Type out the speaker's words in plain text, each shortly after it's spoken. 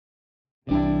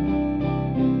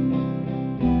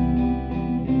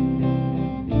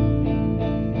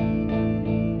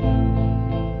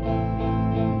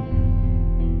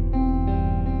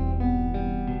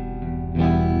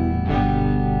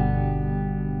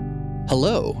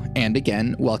Hello, and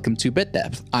again, welcome to Bit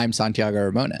Depth. I'm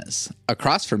Santiago Ramones.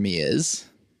 Across from me is...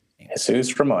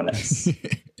 Jesus Ramones.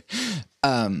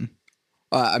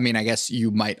 I guess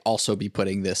you might also be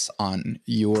putting this on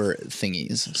your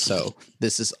thingies. So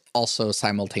this is also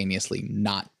simultaneously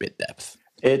not Bit Depth.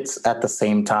 It's at the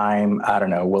same time. I don't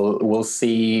know. We'll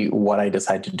see what I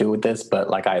decide to do with this, but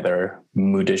like either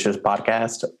Moodish's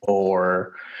podcast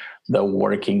or the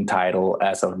working title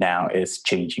as of now is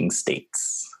Changing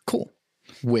States. Cool.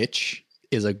 Which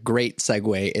is a great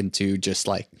segue into just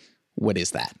like, what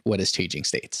is that? What is Changing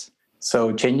States?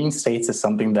 So Changing States is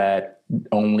something that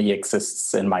only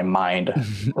exists in my mind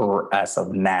or as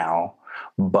of now,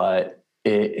 but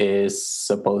it is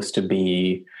supposed to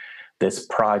be this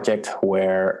project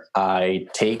where I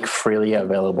take freely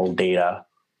available data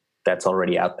that's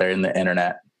already out there in the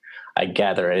internet. I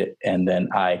gather it, and then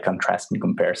I contrast and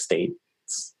compare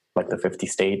states, like the 50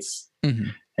 states,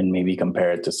 and maybe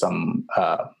compare it to some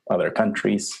other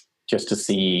countries just to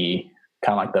see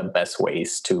kind of like the best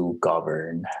ways to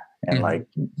govern. And like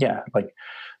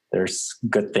there's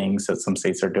good things that some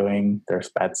states are doing. There's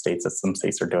bad states that some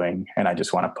states are doing. And I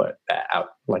just want to put that out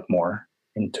like more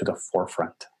into the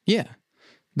forefront. Yeah.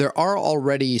 There are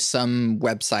already some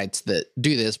websites that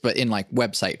do this, but in like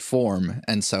website form.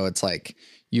 And so it's like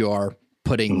you are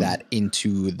putting that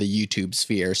into the YouTube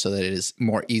sphere so that it is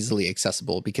more easily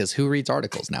accessible, because who reads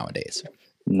articles nowadays?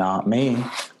 Not me.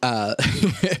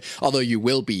 Although you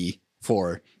will be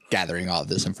for gathering all of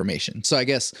this information. So I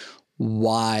guess,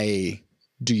 why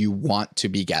do you want to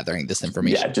be gathering this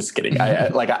information? Yeah, just kidding.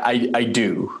 I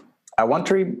do. I want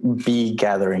to be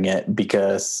gathering it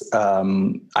because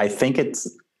I think it's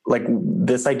like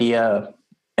this idea,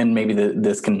 and maybe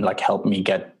this can like help me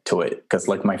get to it. Because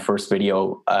like my first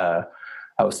video,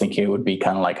 I was thinking it would be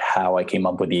kind of like how I came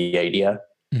up with the idea,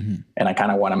 and I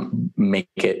kind of want to make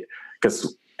it,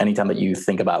 because anytime that you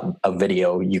think about a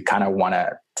video, you kind of want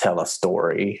to tell a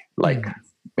story, like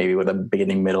maybe with a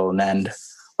beginning, middle, and end,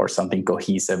 or something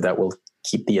cohesive that will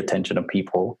keep the attention of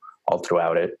people all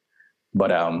throughout it.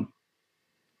 But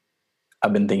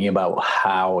I've been thinking about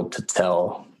how to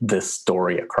tell this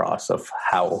story across of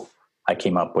how I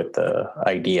came up with the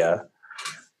idea.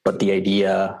 But the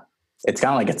idea, it's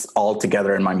kind of like it's all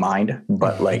together in my mind,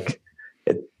 but like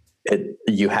it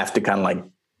you have to kind of like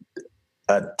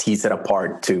tease it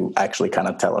apart to actually kind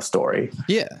of tell a story.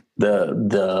 Yeah.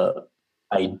 The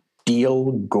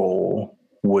ideal goal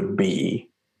would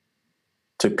be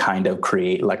to kind of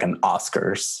create like an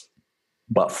Oscars,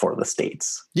 but for the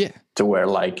States. Yeah. To where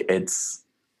like it's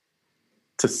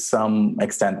to some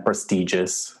extent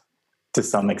prestigious, to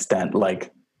some extent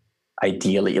like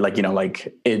ideally, like, you know,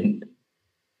 like in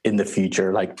the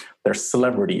future, like there's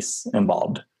celebrities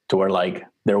involved, to where like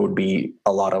there would be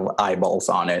a lot of eyeballs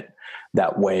on it.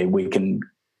 That way we can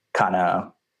kind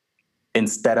of,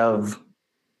 instead of,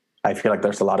 I feel like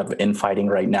there's a lot of infighting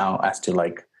right now as to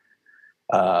like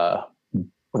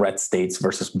red states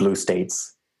versus blue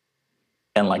states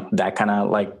and like that kind of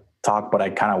like talk. But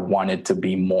I kind of want it to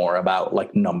be more about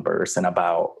like numbers and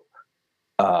about,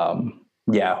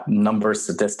 numbers,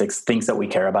 statistics, things that we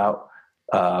care about.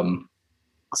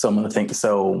 Some of the things.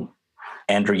 So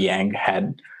Andrew Yang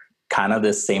had kind of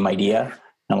this same idea.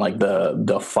 And like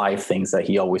the 5 things that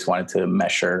he always wanted to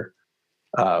measure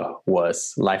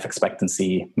was life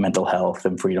expectancy, mental health,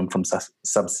 and freedom from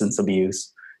substance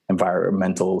abuse,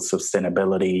 environmental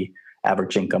sustainability,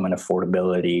 average income and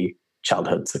affordability,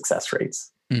 childhood success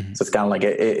rates. So it's kind of like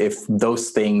if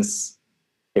those things,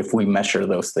 if we measure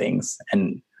those things,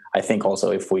 and I think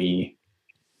also if we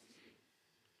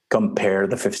compare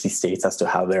the 50 states as to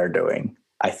how they're doing,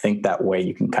 I think that way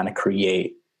you can kind of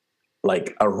create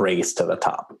like a race to the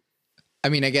top. I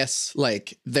mean, I guess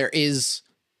like there is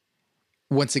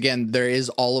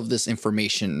all of this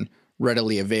information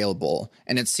readily available.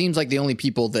 And it seems like the only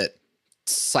people that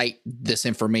cite this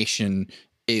information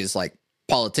is like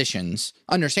politicians,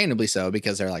 understandably so,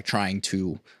 because they're like trying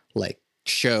to like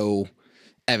show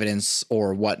evidence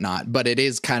or whatnot. But it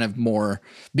is kind of more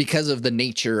because of the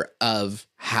nature of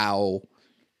how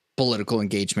political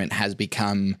engagement has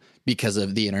become, because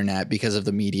of the internet, because of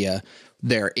the media.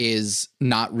 There is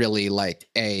not really like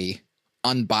a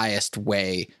unbiased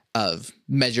way of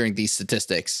measuring these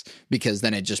statistics, because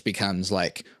then it just becomes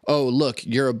like, oh, look,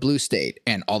 you're a blue state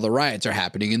and all the riots are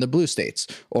happening in the blue states,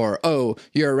 or, oh,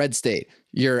 you're a red state,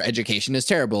 your education is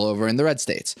terrible over in the red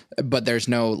states. But there's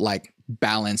no like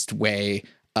balanced way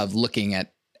of looking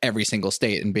at every single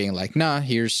state and being like, nah,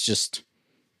 here's just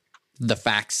the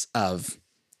facts of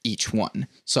each one.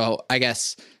 So I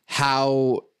guess,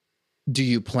 how do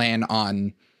you plan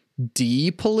on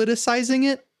depoliticizing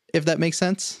it, if that makes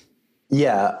sense?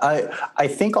 Yeah, I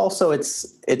think also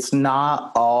it's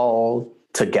not all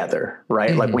together,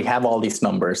 right? Like we have all these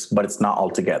numbers, but it's not all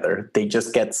together. They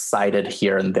just get cited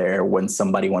here and there when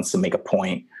somebody wants to make a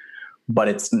point, but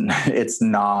it's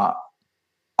not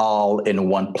all in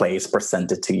one place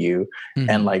presented to you.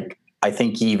 And like I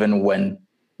think even when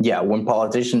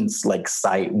politicians like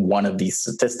cite one of these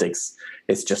statistics,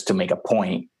 it's just to make a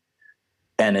point,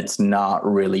 and it's not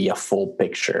really a full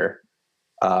picture.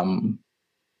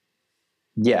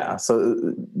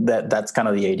 So that's kind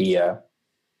of the idea.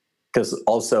 Because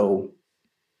also,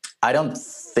 I don't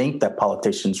think that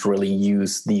politicians really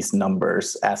use these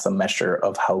numbers as a measure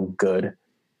of how good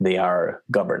they are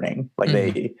governing.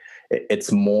 Like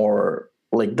it's more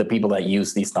like the people that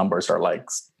use these numbers are like,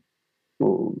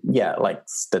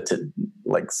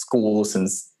 like schools and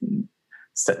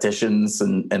statisticians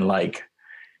and like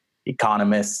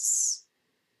economists,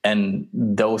 and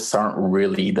those aren't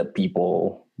really the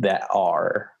people that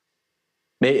are.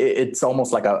 It's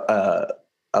almost like a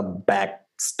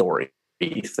backstory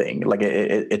thing. Like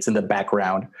it's in the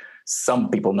background. Some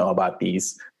people know about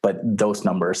these, but those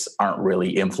numbers aren't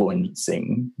really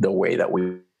influencing the way that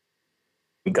we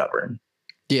govern.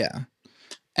 Yeah.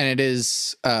 And it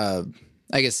is, I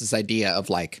guess, this idea of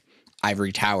like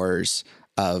ivory towers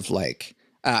of like,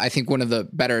 I think one of the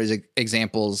better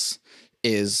examples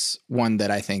is one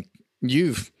that I think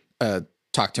you've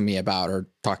talked to me about or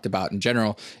talked about in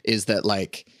general, is that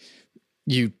like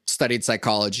you studied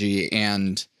psychology,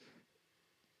 and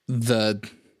the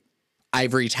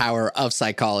ivory tower of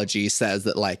psychology says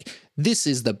that like, this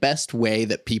is the best way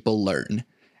that people learn.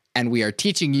 And we are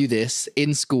teaching you this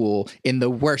in school in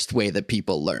the worst way that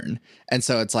people learn. And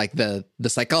so it's like the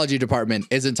psychology department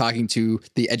isn't talking to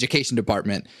the education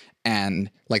department, and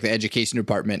like the education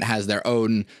department has their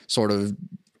own sort of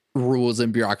rules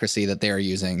and bureaucracy that they're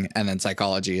using. And then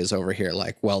psychology is over here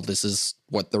like, well, this is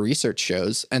what the research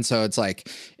shows. And so it's like,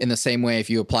 in the same way, if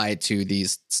you apply it to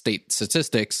these state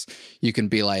statistics, you can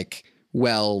be like,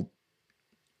 well,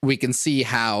 we can see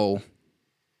how,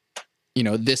 you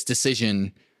know, this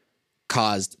decision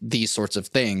caused these sorts of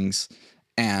things.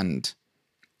 And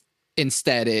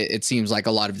instead, it seems like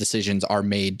a lot of decisions are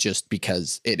made just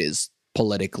because it is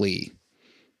politically,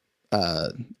 I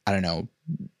don't know,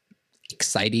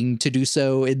 exciting to do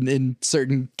so in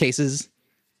certain cases.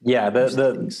 Yeah,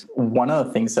 the one of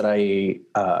the things that I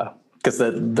because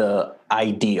the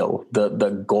ideal,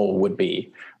 the goal would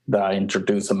be that I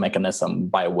introduce a mechanism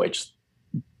by which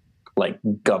like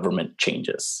government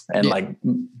changes. And like,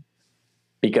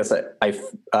 because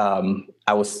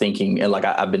I was thinking, and like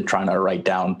I've been trying to write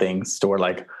down things to where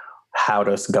like, how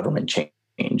does government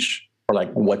change, or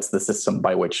like what's the system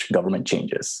by which government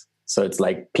changes? So it's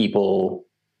like people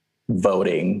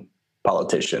voting,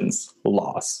 politicians,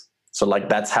 laws. So like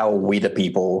that's how we the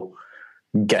people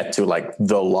get to like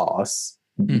the laws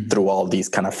through all these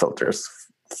kind of filters.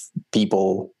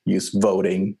 People use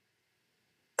voting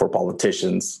for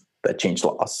politicians that change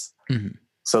laws.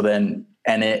 So then,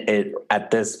 and it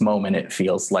at this moment, it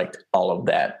feels like all of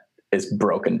that is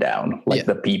broken down. Like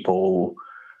the people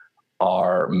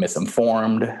are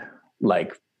misinformed.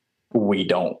 Like we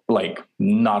don't, like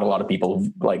not a lot of people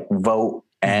like vote,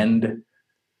 and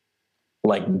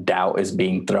like doubt is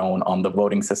being thrown on the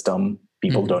voting system.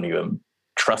 People don't even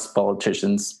trust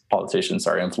politicians. Politicians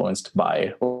are influenced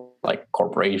by like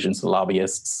corporations,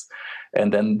 lobbyists.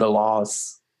 And then the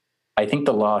laws, I think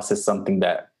the laws is something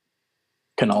that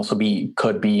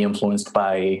could be influenced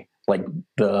by like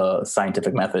the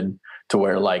scientific method, to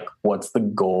where like, what's the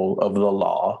goal of the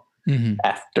law?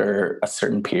 After a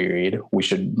certain period, we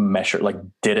should measure, like,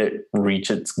 did it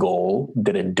reach its goal?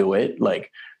 Did it do it?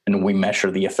 Like, and we measure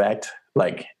the effect.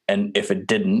 Like, and if it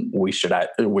didn't, we should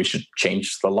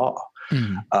change the law.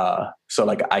 So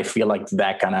like, I feel like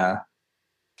that kind of,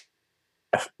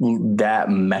 that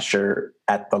measure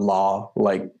at the law,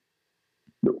 like,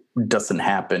 doesn't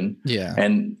happen.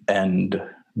 And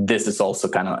this is also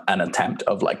kind of an attempt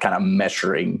of like kind of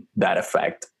measuring that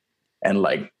effect and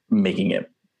like making it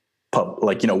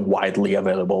like, you know, widely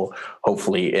available,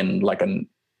 hopefully in like an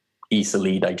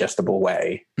easily digestible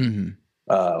way.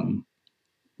 That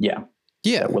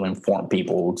will inform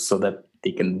people so that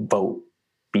they can vote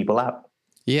people out.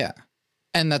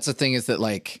 And that's the thing, is that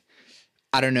like,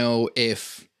 I don't know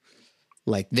if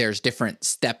like there's different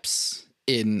steps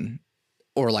in,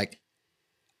 or like,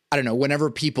 I don't know,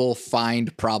 whenever people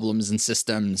find problems in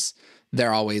systems,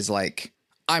 they're always like,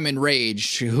 I'm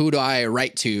enraged. Who do I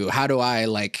write to? How do I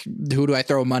who do I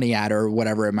throw money at, or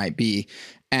whatever it might be?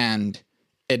 And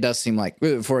it does seem like,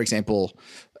 for example,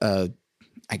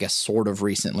 I I guess sort of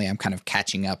recently. I'm kind of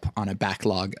catching up on a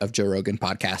backlog of Joe Rogan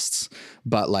podcasts,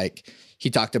 but like he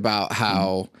talked about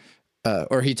how,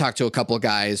 or he talked to a couple of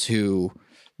guys who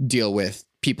deal with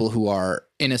people who are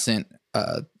innocent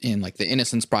in like the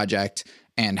Innocence Project,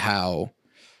 and how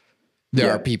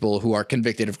there are people who are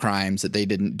convicted of crimes that they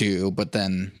didn't do, but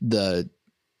then the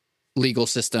legal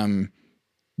system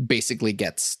basically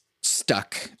gets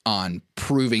stuck on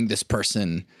proving this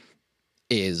person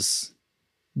is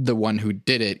the one who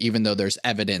did it, even though there's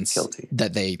evidence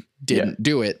that they didn't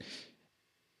do it.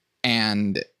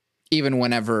 And even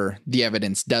whenever the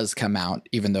evidence does come out,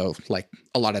 even though like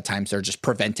a lot of times they're just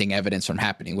preventing evidence from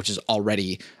happening, which is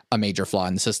already a major flaw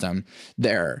in the system,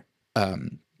 they're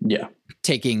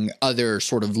taking other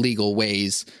sort of legal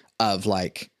ways of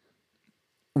like,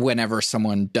 whenever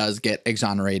someone does get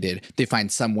exonerated, they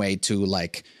find some way to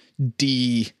like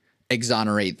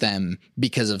exonerate them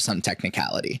because of some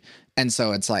technicality. And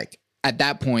so it's like, at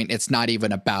that point, it's not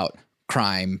even about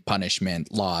crime,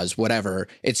 punishment, laws, whatever.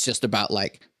 It's just about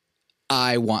like,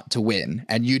 I want to win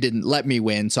and you didn't let me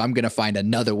win, so I'm going to find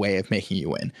another way of making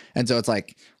you win. And so it's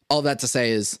like, all that to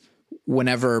say is,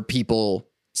 whenever people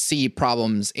see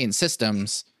problems in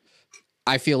systems,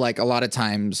 I feel like a lot of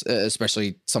times,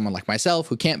 especially someone like myself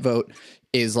who can't vote,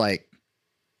 is like,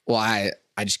 well, I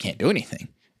just can't do anything.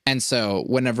 And so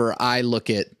whenever I look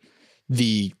at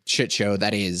the shit show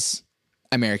that is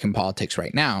American politics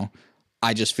right now,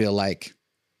 I just feel like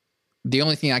the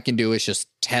only thing I can do is just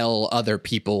tell other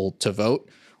people to vote,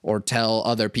 or tell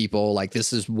other people like,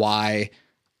 this is why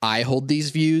I hold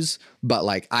these views, but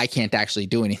like, I can't actually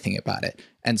do anything about it.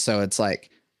 And so it's like,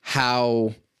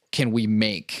 how can we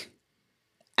make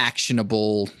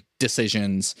actionable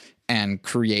decisions and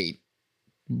create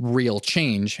real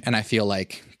change? And I feel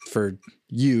like for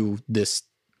you, this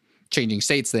changing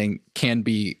states thing can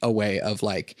be a way of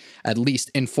like at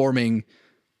least informing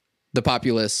the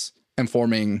populace,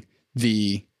 informing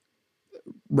the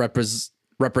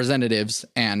representatives,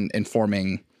 and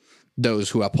informing those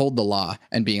who uphold the law,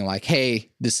 and being like, hey,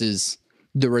 this is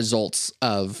the results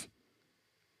of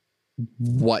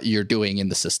what you're doing in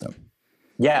the system.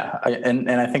 Yeah. And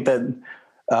I think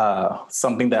that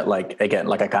something that like, again,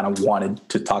 like I kind of wanted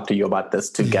to talk to you about this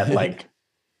to get like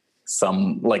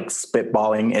some like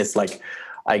spitballing is like,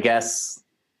 I guess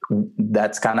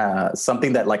that's kind of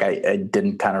something that like I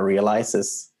didn't kind of realize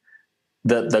is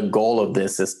the goal of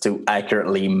this is to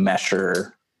accurately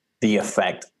measure the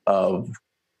effect of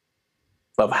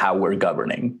how we're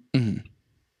governing.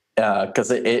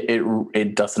 Because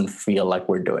it doesn't feel like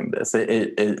we're doing this.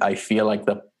 I feel like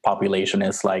the population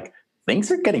is like,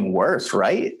 things are getting worse,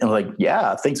 right? And like,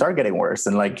 yeah, things are getting worse.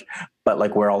 And like, but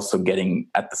like, we're also getting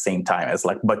at the same time as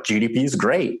like, but GDP is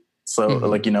great. So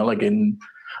like, you know, like in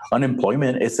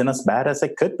unemployment isn't as bad as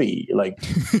it could be. Like,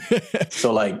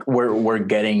 so like we're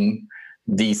getting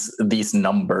these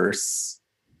numbers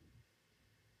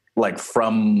like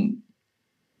from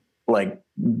like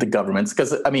the governments.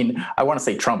 Cause I mean, I want to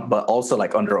say Trump, but also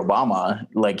like under Obama,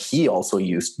 like he also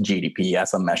used GDP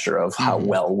as a measure of how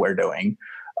well we're doing.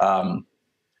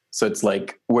 So it's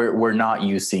like we're not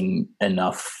using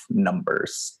enough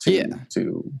numbers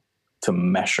to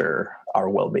measure our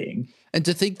well-being. And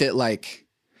to think that like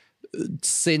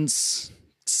since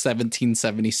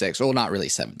 1776, well, not really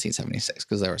 1776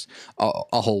 because there was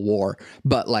a whole war,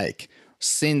 but like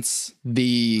since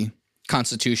the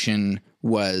Constitution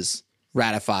was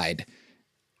ratified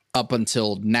up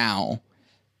until now,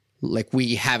 like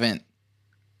we haven't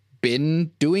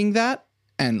been doing that,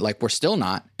 and like we're still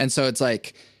not. And so it's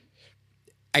like,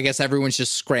 I guess everyone's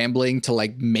just scrambling to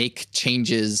like make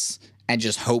changes and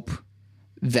just hope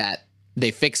that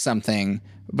they fix something,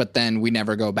 but then we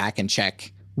never go back and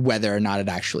check whether or not it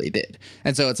actually did.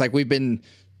 And so it's like we've been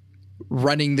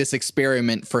running this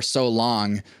experiment for so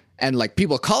long, and like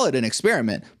people call it an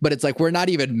experiment, but it's like we're not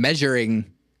even measuring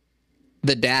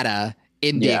the data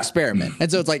in the experiment. And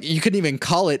so it's like you couldn't even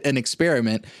call it an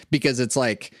experiment because it's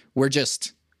like we're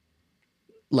just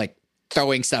like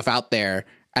throwing stuff out there,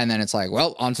 and then it's like,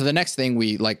 well, on to the next thing.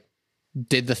 We like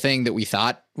did the thing that we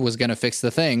thought was going to fix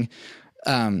the thing.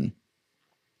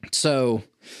 So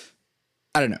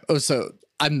I don't know. Oh, so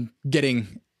I'm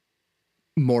getting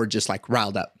more just like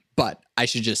riled up, but I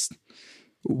should just,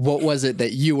 what was it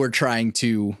that you were trying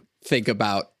to think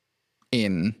about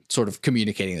in sort of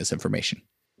communicating this information?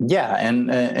 Yeah.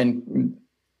 And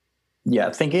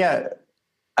yeah, thinking,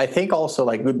 I think also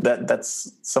like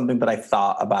that's something that I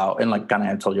thought about, and like kind of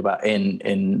I told you about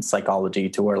in psychology,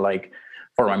 to where like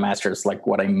for my master's, like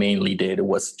what I mainly did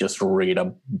was just read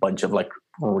a bunch of like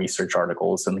research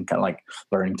articles and kind of like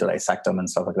learning to dissect them and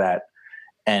stuff like that.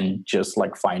 And just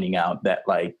like finding out that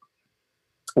like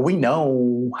we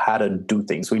know how to do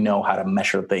things. We know how to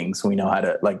measure things. We know how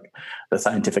to, like, the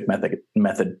scientific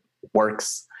method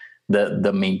works.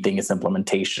 The main thing is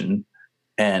implementation.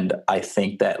 And I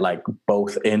think that, like,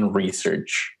 both in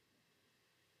research,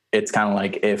 it's kind of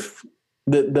like if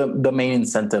the main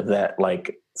incentive that,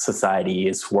 like, society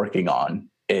is working on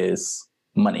is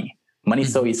money.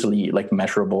 Money's so easily, like,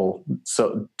 measurable.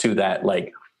 So to that,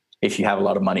 like, if you have a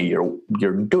lot of money,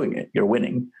 you're doing it, you're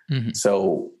winning.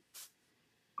 So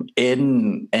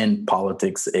in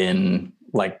politics, in,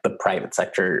 like, the private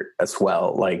sector as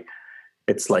well, like,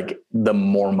 it's like the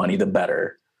more money the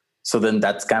better. So then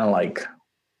that's kind of like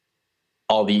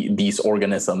all these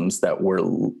organisms that we're,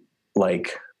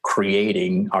 like,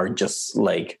 creating are just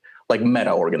like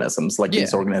meta organisms, like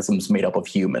these organisms made up of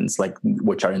humans, like,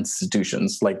 which are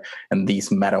institutions, like, and these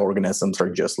meta organisms are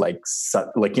just like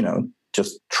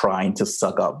just trying to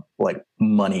suck up, like,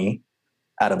 money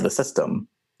out of the system.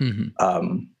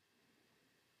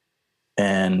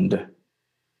 And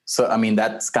so, I mean,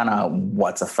 that's kind of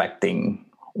what's affecting,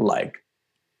 like,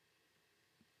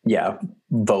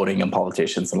 voting and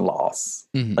politicians and laws,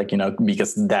 like,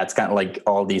 because that's kind of like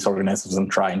all these organisms and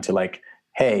trying to, like,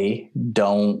 hey,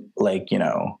 don't, like,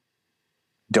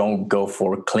 don't go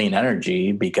for clean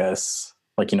energy because,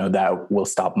 like, that will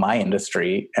stop my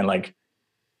industry. And, like,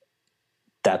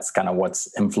 that's kind of what's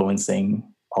influencing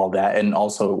all that. And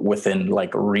also within,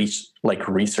 like,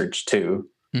 research too,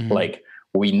 like,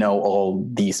 we know all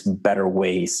these better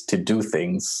ways to do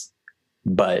things,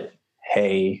 but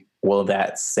hey, will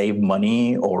that save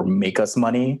money or make us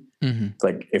money?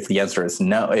 Like, if the answer is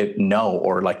no,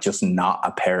 or, like, just not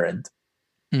apparent,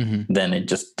 then it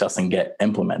just doesn't get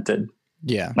implemented.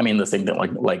 Yeah. I mean, the same thing,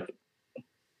 like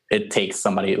it takes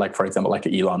somebody, like, for example, like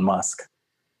Elon Musk,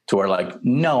 to where, like,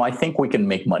 no, I think we can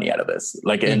make money out of this.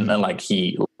 Like, and like,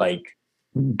 he, like,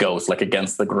 goes, like,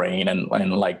 against the grain and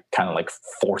like, kind of, like,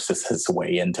 forces his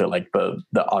way into, like,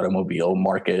 the automobile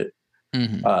market.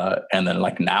 And then,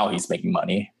 like, now he's making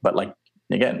money, but, like,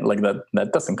 again, like,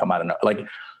 that doesn't come out of, like,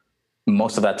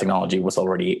 most of that technology was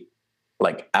already,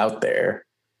 like, out there,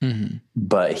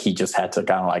 but he just had to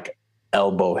kind of, like,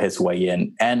 elbow his way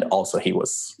in. And also he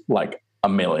was, like, a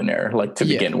millionaire, like, to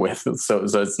begin with. So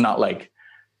it's not like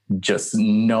just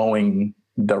knowing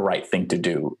the right thing to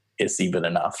do is even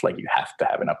enough. Like, you have to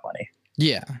have enough money.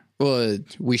 Yeah. Well,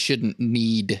 we shouldn't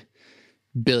need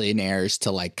billionaires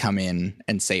to, like, come in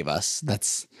and save us.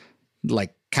 That's,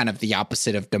 like, kind of the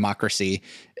opposite of democracy,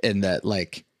 in that,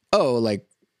 like, oh, like,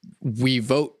 we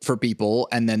vote for people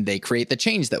and then they create the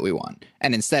change that we want.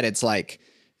 And instead it's like,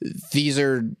 these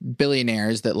are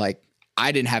billionaires that, like,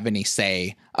 I didn't have any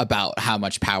say about how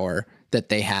much power that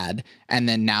they had. And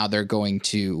then now they're going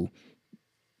to,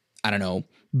 I don't know,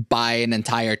 buy an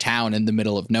entire town in the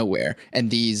middle of nowhere. And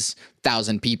these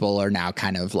 1,000 people are now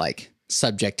kind of, like,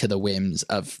 subject to the whims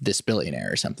of this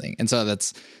billionaire or something. And so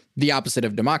that's the opposite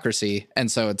of democracy.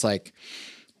 And so it's like,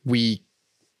 we're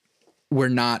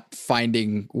not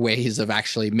finding ways of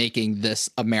actually making this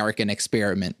American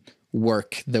experiment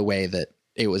work the way that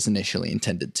it was initially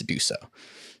intended to do so.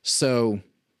 So,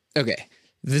 okay,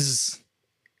 this is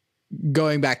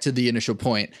going back to the initial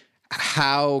point.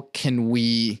 How can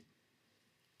we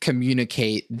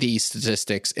communicate these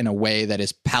statistics in a way that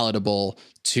is palatable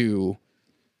to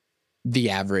the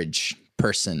average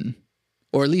person,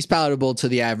 or at least palatable to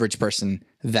the average person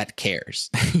that cares?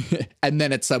 And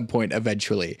then at some point,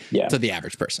 eventually, to the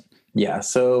average person. Yeah.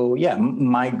 So,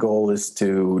 my goal is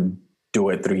to do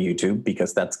it through YouTube,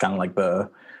 because that's kind of like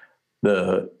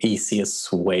the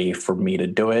easiest way for me to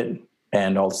do it.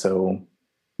 And also,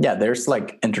 there's,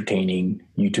 like, entertaining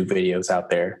YouTube videos out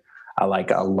there. I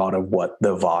like a lot of what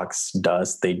the Vox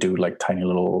does. They do, like, tiny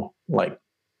little, like,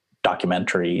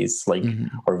 documentaries, like,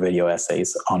 or video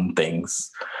essays on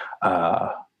things.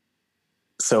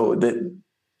 So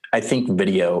I think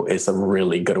video is a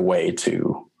really good way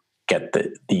to get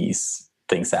these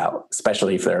things out,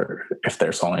 especially if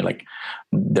there's only, like,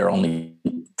 they're only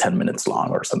 10 minutes long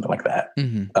or something like that.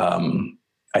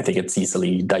 I think it's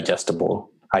easily digestible.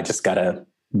 I just gotta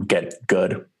get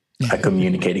good at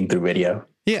communicating through video.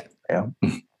 Yeah.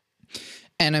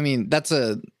 And I mean, that's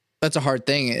a hard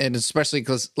thing. And especially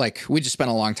because, like, we just spent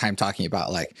a long time talking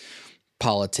about, like,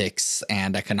 politics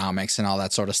and economics and all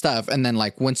that sort of stuff. And then,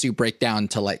 like, once you break down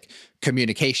to, like,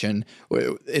 communication,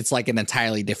 it's, like, an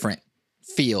entirely different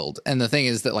field. And the thing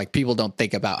is that, like, people don't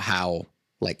think about how,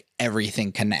 like,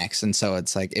 everything connects. And so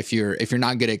it's like, if you're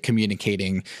not good at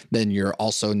communicating, then you're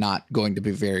also not going to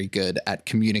be very good at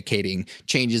communicating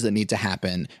changes that need to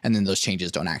happen. And then those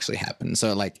changes don't actually happen.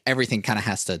 So, like, everything kind of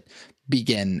has to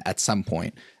begin at some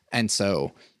point. And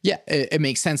so, it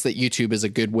makes sense that YouTube is a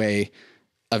good way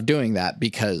of doing that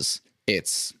because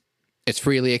it's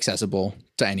freely accessible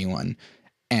to anyone,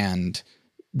 and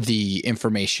the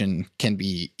information can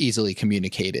be easily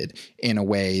communicated in a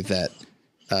way that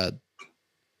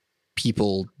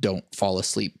people don't fall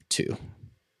asleep to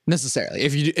necessarily.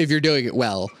 If you're doing it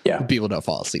well, people don't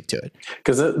fall asleep to it.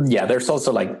 Because there's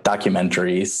also like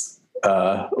documentaries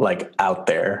like out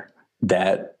there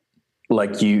that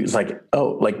like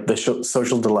like the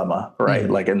Social Dilemma, right?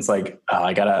 Like, and it's like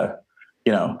I gotta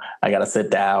sit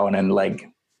down and like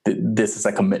this is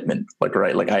a commitment, like,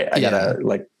 right? Like I gotta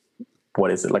like, what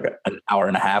is it, like an hour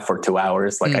and a half or 2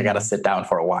 hours? Like I gotta sit down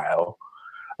for a while.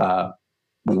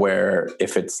 Where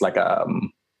if it's like a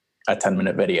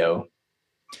 10-minute video,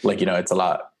 like, it's a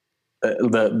lot,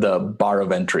 the bar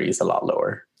of entry is a lot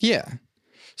lower. Yeah.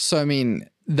 So, I mean,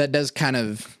 that does kind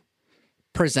of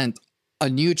present a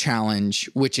new challenge,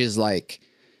 which is like,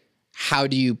 how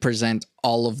do you present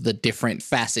all of the different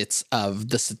facets of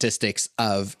the statistics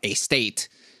of a state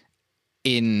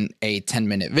in a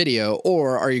 10-minute video?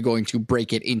 Or are you going to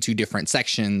break it into different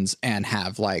sections and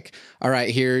have like, all right,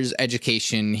 here's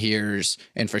education, here's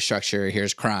infrastructure,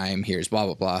 here's crime, here's blah,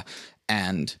 blah, blah.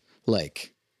 And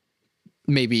like,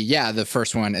 maybe, the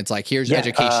first one, it's like, here's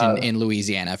education in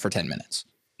Louisiana for 10 minutes.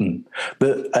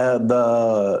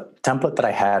 The template that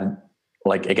I had,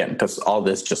 like, again, because all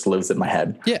this just lives in my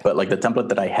head. Yeah. But like the template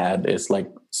that I had is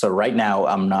like, so right now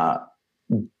I'm not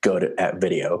good at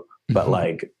video, but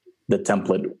like the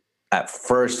template at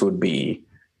first would be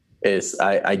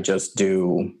I just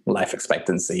do life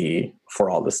expectancy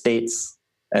for all the states.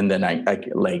 And then I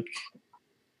like,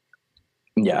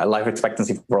 life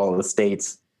expectancy for all the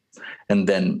states. And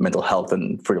then mental health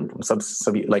and freedom from substance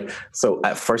abuse. Like, so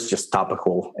at first just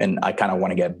topical, and I kind of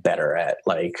want to get better at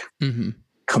like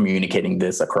communicating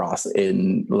this across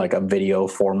in like a video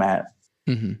format.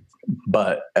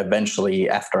 But eventually,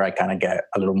 after I kind of get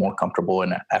a little more comfortable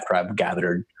and after I've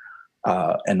gathered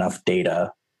enough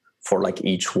data for like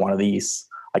each one of these,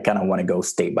 I kind of want to go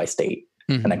state by state,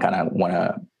 and I kind of want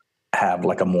to have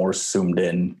like a more zoomed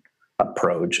in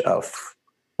approach of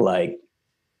like,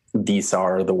 these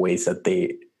are the ways that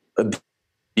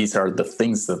these are the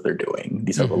things that they're doing.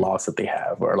 These are the laws that they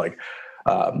have, or like,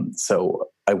 so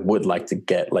I would like to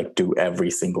do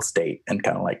every single state and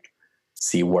kind of like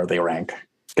see where they rank.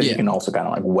 Because you can also kind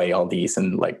of like weigh all these,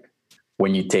 and like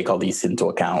when you take all these into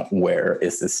account, where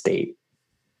is the state?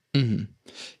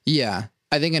 Yeah.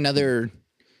 I think another,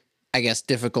 I guess,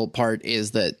 difficult part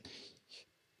is that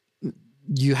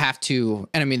you have to,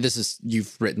 and I mean,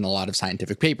 you've written a lot of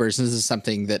scientific papers, and this is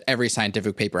something that every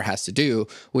scientific paper has to do,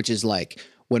 which is like,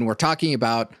 when we're talking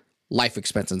about life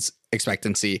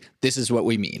expectancy, this is what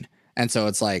we mean. And so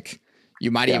it's like,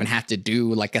 you might even have to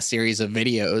do like a series of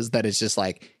videos that is just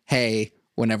like, hey,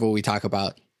 whenever we talk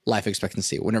about life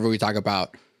expectancy, whenever we talk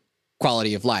about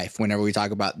quality of life, whenever we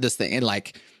talk about this thing, and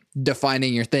like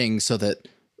defining your thing so that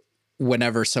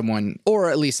whenever someone, or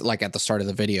at least like at the start of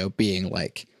the video, being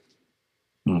like,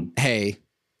 hey,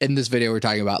 in this video, we're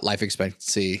talking about life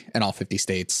expectancy in all 50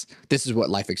 states. This is what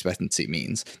life expectancy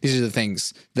means. These are the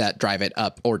things that drive it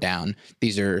up or down.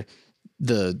 These are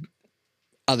the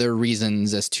other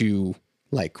reasons as to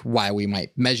like why we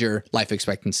might measure life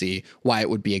expectancy, why it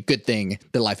would be a good thing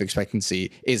that life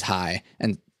expectancy is high,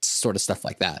 and sort of stuff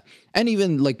like that. And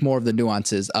even like more of the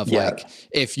nuances of like,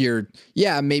 if you're,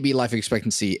 maybe life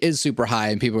expectancy is super high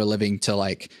and people are living to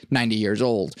like 90 years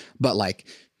old, but like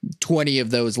 20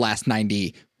 of those last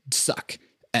 90 suck.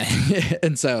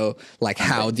 And so like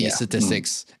how these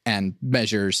statistics and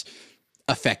measures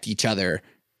affect each other.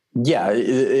 Yeah,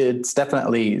 it's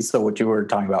definitely, so what you were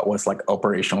talking about was like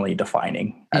operationally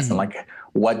defining, as in like,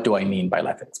 what do I mean by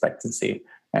life expectancy?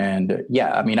 And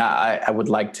I mean, I would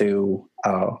like to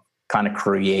kind of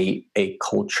create a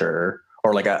culture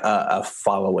or like a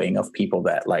following of people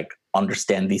that like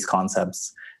understand these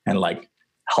concepts and like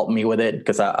help me with it,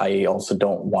 because I also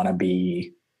don't want to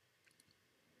be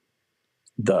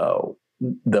the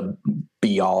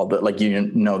be all, the like,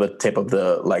 the tip of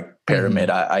the like pyramid.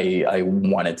 I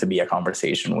want it to be a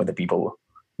conversation with the people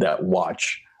that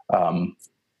watch. And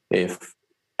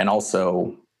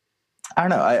also, I don't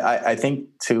know, I think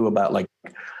too about like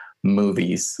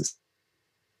movies.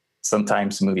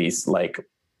 Sometimes movies like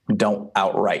don't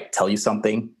outright tell you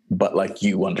something, but like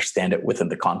you understand it within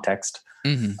the context.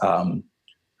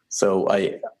 So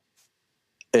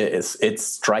it's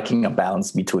striking a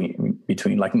balance between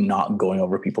like not going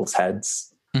over people's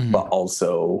heads, but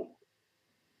also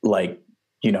like,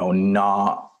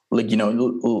 not like,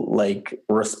 like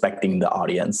respecting the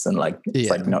audience, and like, it's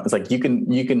like, no, it's like, you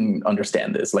can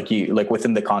understand this, like you, like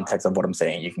within the context of what I'm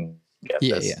saying, you can get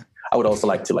this. I would also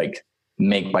like to like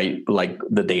make my like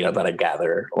the data that I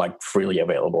gather like freely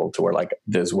available to where like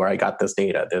this is where I got this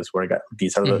data, this is where I got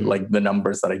these are the like the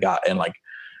numbers that I got, and like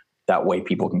that way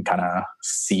people can kind of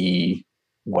see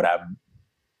what I've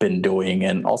been doing.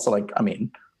 And also like, I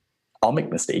mean, I'll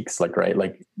make mistakes, like, right,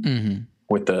 like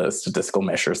with the statistical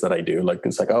measures that I do, like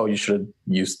it's like, oh, you should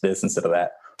use this instead of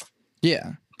that,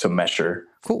 to measure.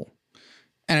 Cool.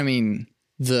 And I mean,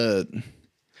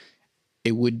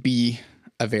 it would be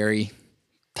a very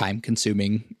time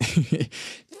consuming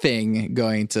thing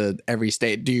going to every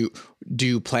state. Do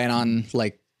you plan on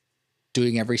like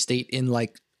doing every state in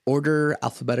like order,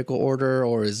 alphabetical order,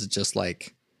 or is it just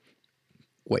like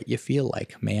what you feel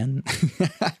like, man?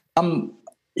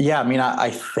 Yeah, I mean, I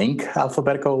think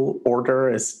alphabetical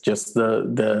order is just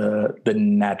the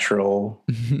natural,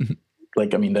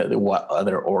 like, I mean, the what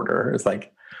other order is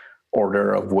like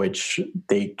order of which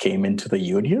they came into the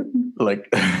union. Like,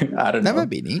 I don't know. That would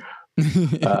be neat.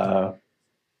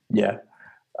 Yeah.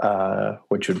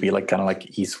 Which would be like kind of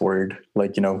like eastward,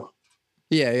 like, you know,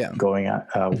 going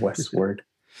westward.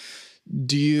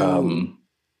 Do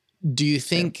you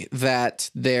think that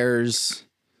there's,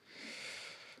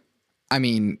 I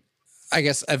mean, I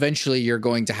guess eventually you're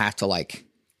going to have to like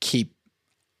keep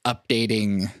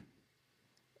updating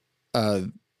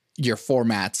your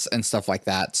formats and stuff like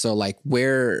that. So like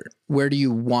where do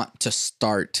you want to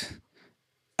start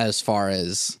as far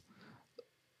as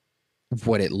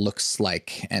what it looks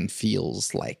like and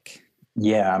feels like?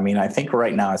 Yeah, I mean, I think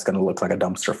right now it's going to look like a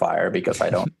dumpster fire because I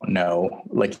don't know,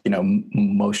 like, you know,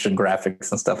 motion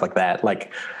graphics and stuff like that.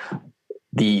 Like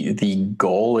the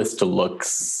goal is to look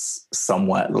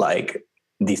somewhat like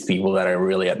these people that I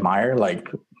really admire, like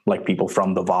people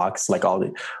from the Vox, like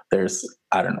I'm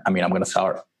going to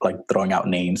start like throwing out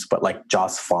names, but like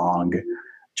Joss Fong,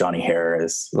 Johnny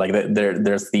Harris, like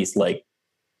there's these like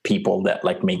people that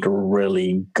like make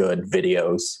really good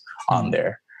videos on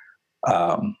there,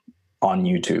 on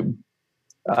YouTube,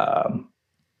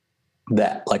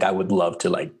 that like I would love to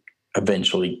like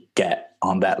eventually get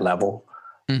on that level.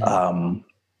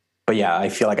 But yeah, I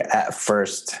feel like at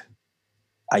first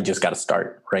I just got to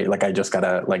start, right? Like I just got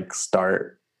to like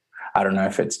start. I don't know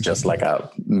if it's just like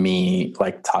me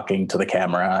like talking to the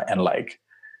camera and like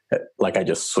I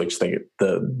just switch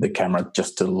the camera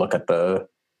just to look at the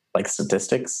like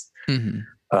statistics.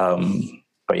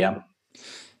 But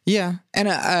yeah. And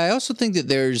I also think that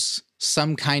there's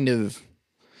some kind of,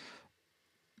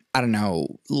 I don't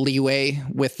know, leeway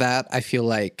with that. I feel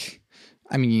like,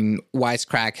 I mean,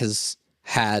 Wisecrack has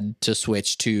had to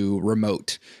switch to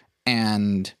remote,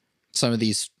 and some of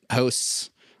these hosts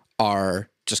are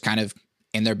just kind of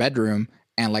in their bedroom,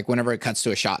 and like whenever it cuts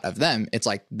to a shot of them, it's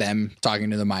like them talking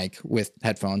to the mic with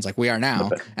headphones like we are now,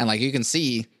 and like you can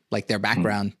see like their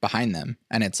background behind them,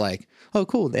 and it's like, oh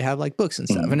cool, they have like books and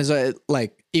stuff. And it's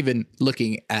like even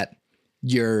looking at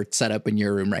your setup in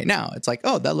your room right now, it's like,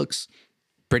 oh, that looks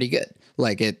pretty good,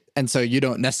 like it. And so you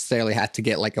don't necessarily have to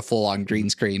get like a full-on green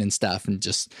screen and stuff and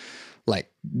just like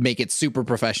make it super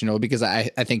professional, because I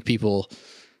think people,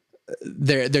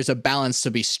 there's a balance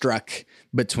to be struck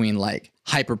between like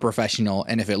hyper professional,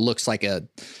 and if it looks like a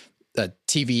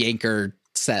TV anchor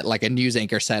set, like a news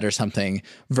anchor set or something,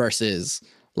 versus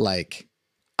like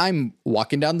I'm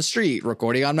walking down the street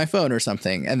recording on my phone or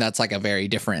something, and that's like a very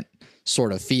different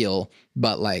sort of feel.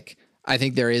 But like I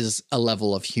think there is a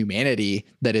level of humanity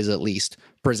that is at least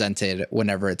presented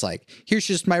whenever it's like, here's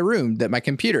just my room that my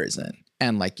computer is in,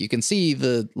 and like you can see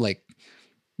the like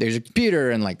there's a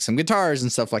computer and like some guitars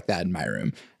and stuff like that in my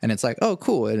room, and it's like, oh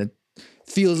cool, and it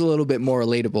feels a little bit more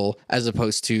relatable as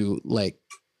opposed to like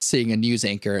seeing a news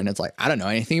anchor and it's like, I don't know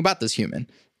anything about this human.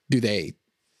 Do they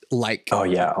like? Oh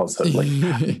yeah, also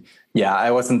like yeah,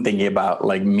 I wasn't thinking about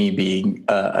like me being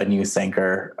a news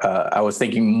anchor. I was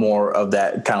thinking more of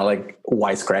that kind of like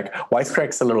Wisecrack.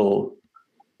 Wisecrack's a little,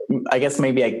 I guess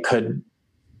maybe I could,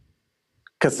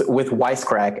 because with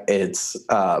Wisecrack, it's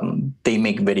they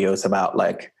make videos about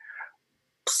like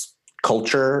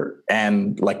culture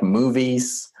and like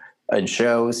movies and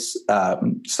shows.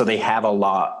 So they have a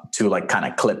lot to like kind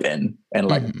of clip in and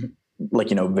like like,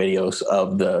 you know, videos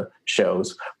of the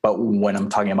shows. But when I'm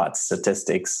talking about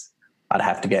statistics, I'd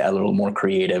have to get a little more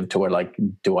creative to where like,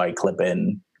 do I clip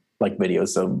in like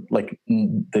videos of like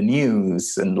the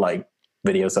news and like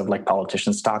videos of like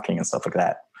politicians talking and stuff like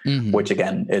that, which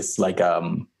again is like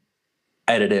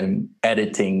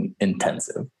editing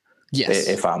intensive. Yes.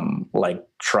 If I'm like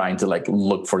trying to like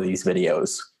look for these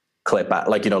videos, clip out,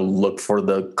 like, you know, look for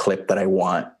the clip that I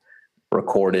want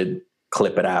recorded,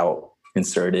 clip it out,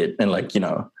 insert it, and like, you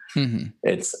know,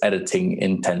 it's editing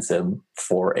intensive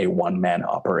for a one-man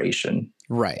operation,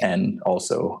 right? And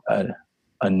also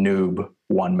a noob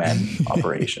one-man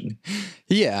operation.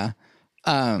 Yeah.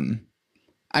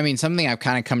 I mean, something I've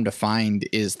kind of come to find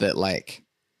is that, like,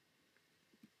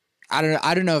 I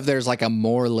don't know if there's like a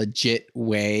more legit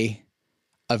way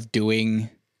of doing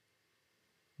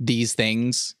these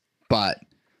things, but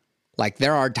like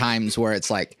there are times where it's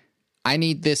like, I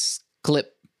need this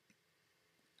clip,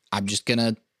 I'm just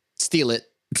gonna steal it.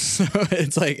 So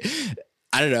it's like,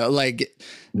 I don't know, like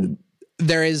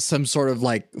there is some sort of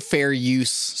like fair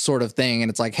use sort of thing, and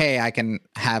it's like, hey, I can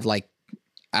have like,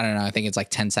 I don't know, I think it's like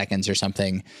 10 seconds or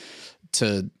something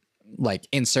to like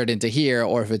insert into here,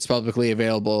 or if it's publicly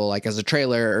available like as a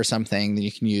trailer or something, then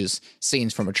you can use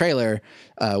scenes from a trailer,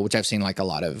 which I've seen like a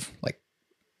lot of like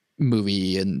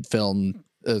movie and film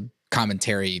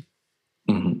commentary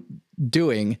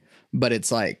doing. But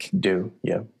it's like, do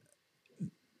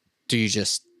you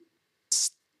just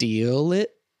steal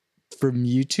it from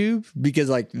YouTube? Because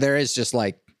like there is just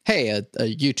like, hey, a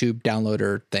YouTube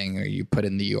downloader thing, or you put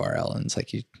in the URL and it's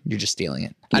like you're just stealing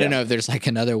it. I don't know if there's like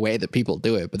another way that people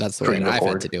do it, but that's the way that I've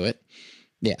had to do it.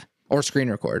 Yeah. Or screen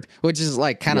record, which is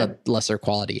like kind of lesser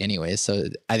quality anyway. So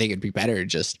I think it'd be better to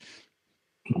just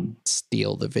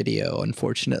steal the video,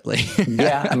 unfortunately.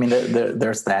 Yeah. I mean,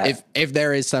 there's that. If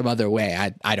there is some other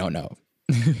way, I don't know.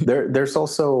 There's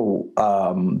also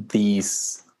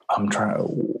these,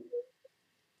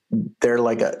 they're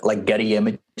like Getty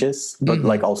images, but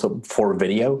like also for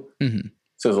video.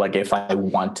 So it's like if I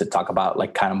want to talk about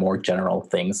like kind of more general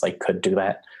things, I could do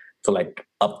that to like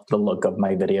up the look of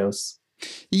my videos.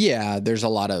 Yeah, there's a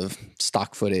lot of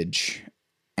stock footage,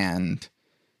 and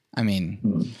I mean,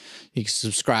 you can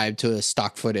subscribe to a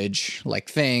stock footage like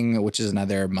thing, which is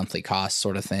another monthly cost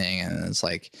sort of thing. And it's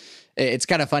like, it's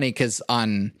kind of funny because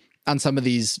on some of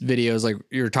these videos, like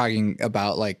you're talking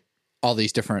about like all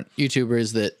these different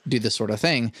YouTubers that do this sort of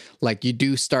thing, like you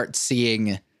do start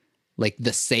seeing like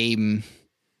the same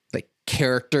like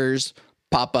characters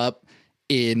pop up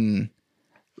in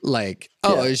like,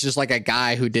 it's just like a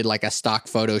guy who did like a stock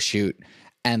photo shoot,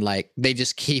 and like they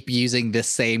just keep using this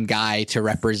same guy to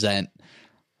represent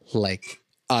like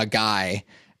a guy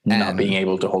not being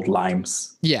able to hold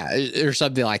limes. Yeah, or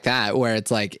something like that, where it's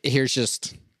like, here's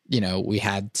just, we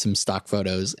had some stock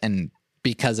photos, and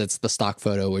because it's the stock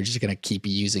photo, we're just going to keep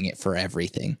using it for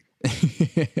everything.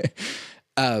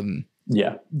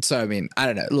 Yeah. So, I mean, I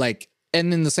don't know, like,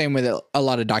 and in the same way that a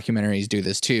lot of documentaries do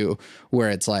this too, where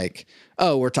it's like,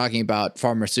 oh, we're talking about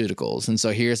pharmaceuticals. And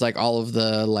so here's like all of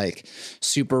the like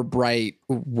super bright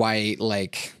white,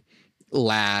 like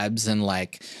labs and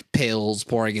like pills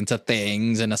pouring into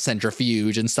things and a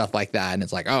centrifuge and stuff like that. And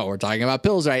it's like, oh, we're talking about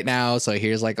pills right now. So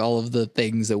here's like all of the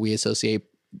things that we associate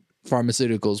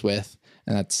pharmaceuticals with.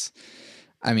 And that's,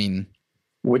 I mean,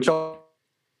 which also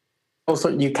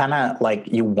you kind of like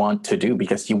you want to do,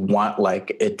 because you want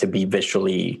like it to be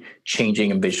visually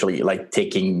changing and visually like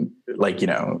taking like,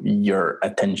 your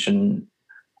attention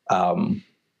on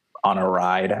a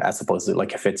ride, as opposed to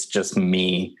like if it's just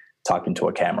me talking to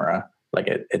a camera, like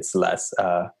it's less,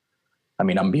 I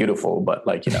mean, I'm beautiful, but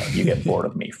like, you get bored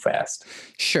of me fast.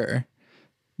 Sure.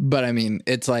 But I mean,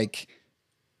 it's like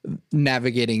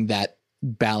navigating that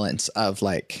balance of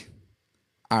like,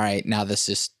 all right, now this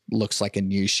just looks like a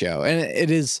news show. And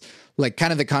it is like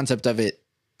kind of the concept of it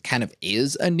kind of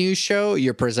is a news show.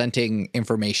 You're presenting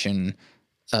information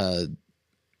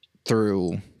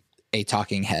through a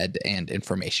talking head and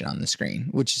information on the screen,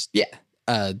 which is,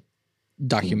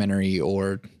 documentary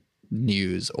or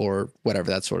news or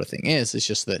whatever that sort of thing is. It's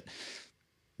just that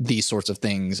these sorts of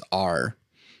things are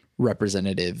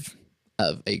representative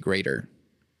of a greater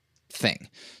thing.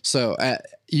 So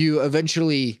you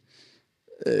eventually,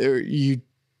 you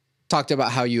talked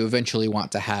about how you eventually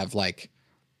want to have like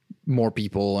more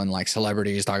people and like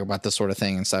celebrities talk about this sort of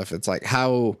thing and stuff. It's like,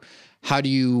 how do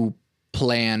you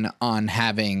plan on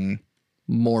having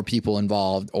more people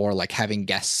involved, or like having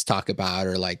guests talk about,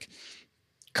 or like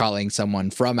calling someone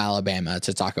from Alabama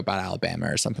to talk about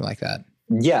Alabama or something like that?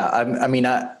 Yeah. I mean,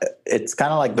 it's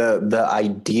kind of like the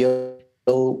ideal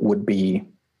would be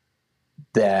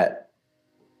that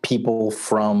people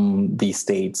from these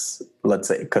states, let's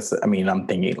say, because I mean, I'm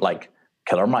thinking like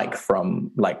Killer Mike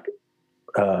from like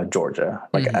Georgia,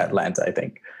 like Atlanta, I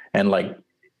think. And like,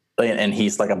 and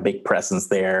he's like a big presence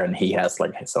there, and he has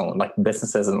like his own like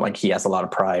businesses, and like he has a lot of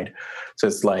pride. So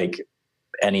it's like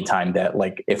anytime that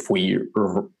like if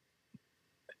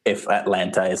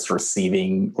Atlanta is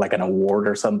receiving like an award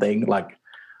or something, like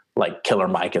Killer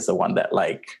Mike is the one that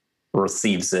like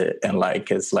receives it, and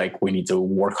like it's like we need to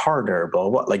work harder,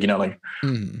 blah blah, like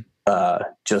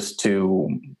just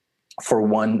to, for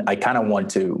one, I kind of want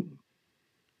to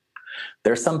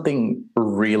there's something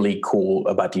really cool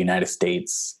about the United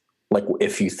States. Like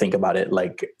if you think about it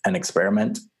like an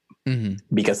experiment,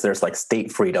 because there's like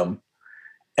state freedom,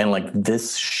 and like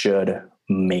this should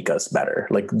make us better.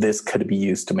 Like this could be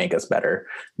used to make us better.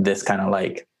 This kind of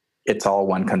like, it's all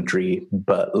one country,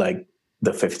 but like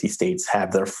the 50 states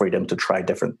have their freedom to try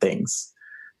different things.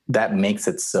 That makes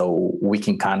it so we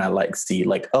can kind of like see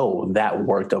like, oh, that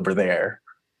worked over there.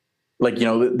 Like, you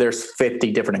know, there's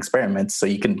 50 different experiments, so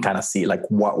you can kind of see like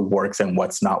what works and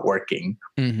what's not working.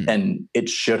 And it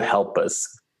should help us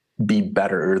be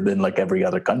better than like every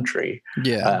other country.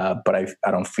 But I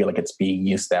don't feel like it's being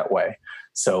used that way.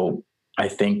 So I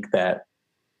think that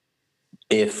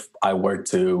if I were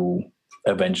to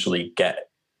eventually get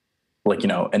like, you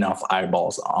know, enough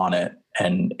eyeballs on it,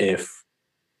 and if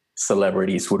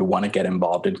celebrities would want to get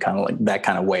involved in kind of like that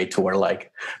kind of way, to where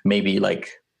like maybe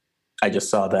like I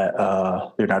just saw that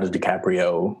Leonardo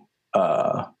DiCaprio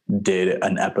did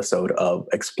an episode of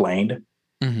Explained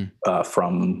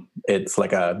from, it's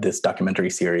like this documentary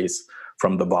series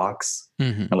from the Vox,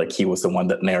 and like he was the one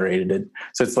that narrated it.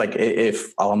 So it's like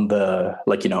if on the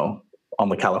like, you know, on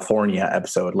the California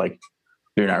episode, like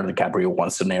Leonardo DiCaprio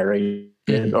wants to narrate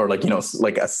it, or like, you know,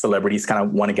 like celebrities kind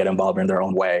of want to get involved in their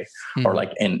own way, or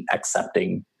like in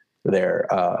accepting their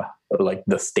like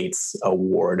the state's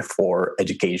award for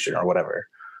education or whatever.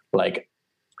 Like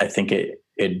I think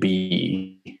it'd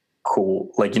be cool,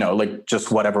 like, you know, like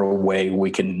just whatever way we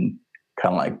can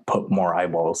kind of like put more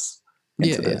eyeballs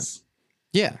into this.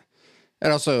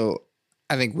 And also,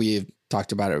 I think we've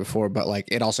talked about it before, but like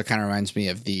it also kind of reminds me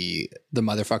of the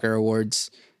Motherfucker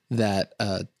Awards that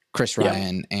Chris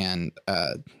Ryan and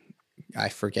I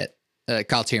forget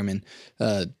Kyle Tierman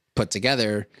put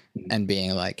together, and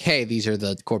being like, hey, these are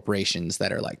the corporations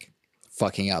that are like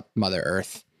fucking up Mother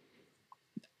Earth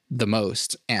the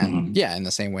most. And in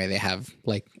the same way, they have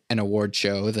like an award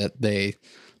show that they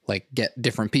like get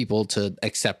different people to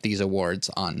accept these awards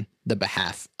on the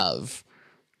behalf of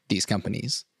these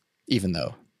companies, even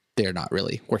though they're not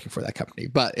really working for that company.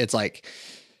 But it's like,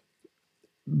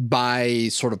 by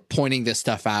sort of pointing this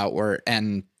stuff out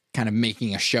and kind of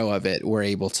making a show of it, we're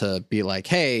able to be like,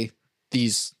 hey,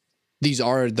 these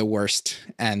are the worst,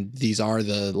 and these are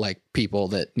the like people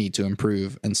that need to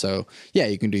improve. And so,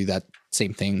 you can do that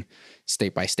same thing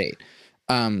state by state.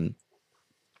 I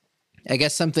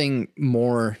guess something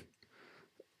more,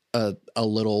 a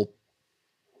little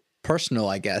personal,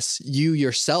 I guess you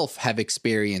yourself have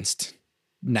experienced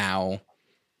now,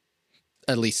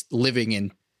 at least living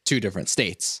in 2 different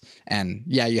states. And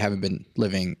you haven't been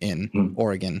living in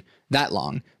Oregon that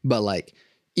long, but like,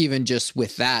 even just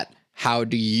with that, how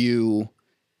do you,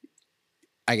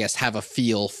 I guess, have a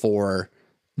feel for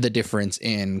the difference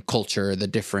in culture, the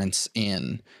difference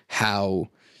in how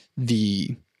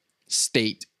the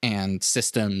state and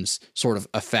systems sort of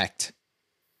affect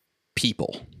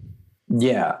people?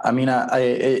 Yeah, I mean,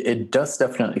 it does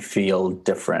definitely feel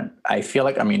different. I feel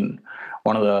like, I mean,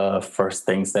 one of the first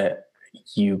things that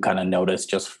you kind of notice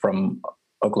just from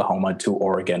Oklahoma to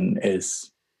Oregon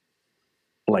is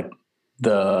like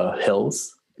the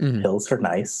hills. Hills are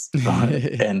nice.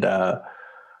 And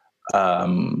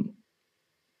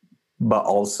but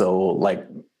also like,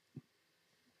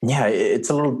 it's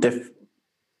a little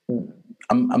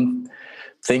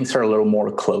things are a little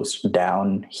more close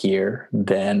down here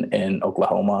than in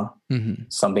Oklahoma.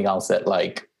 Something else that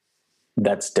like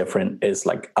that's different is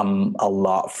like I'm a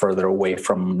lot further away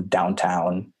from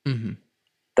downtown than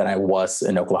I was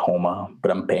in Oklahoma, but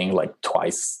I'm paying like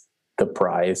twice the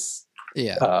price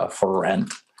for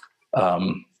rent.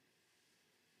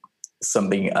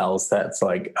 Something else that's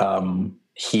like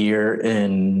here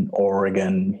in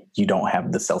Oregon, you don't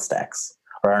have the sales tax.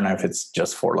 Or I don't know if it's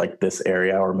just for like this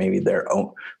area, or maybe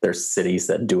there's cities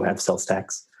that do have sales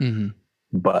tax.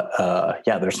 But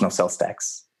there's no sales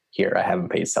tax here. I haven't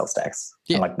paid sales tax.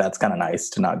 And like that's kind of nice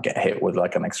to not get hit with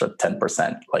like an extra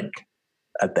 10% like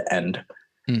at the end.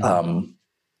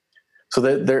 So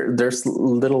there's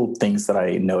little things that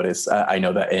I notice. I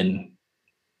know that in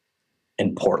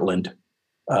Portland,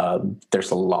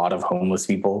 there's a lot of homeless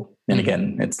people. And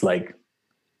again, it's like,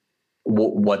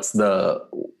 what's the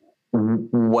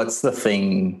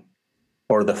thing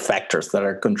or the factors that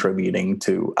are contributing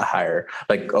to a higher,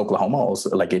 like Oklahoma also,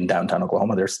 like in downtown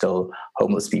Oklahoma, there's still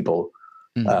homeless people.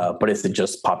 But is it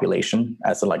just population?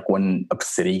 As in like when a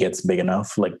city gets big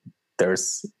enough, like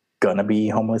there's gonna be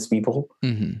homeless people?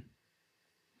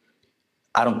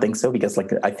 I don't think so, because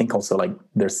like I think also like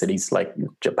there's cities like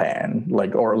Japan,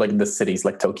 like, or like the cities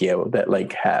like Tokyo that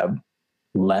like have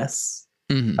less,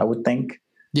 I would think.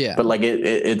 But like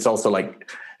it's also like,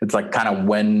 it's like kind of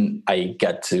when I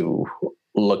get to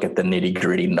look at the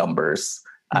nitty-gritty numbers.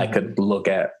 I could look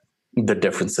at the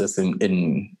differences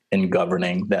in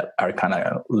governing that are kind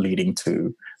of leading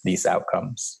to these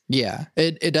outcomes. Yeah,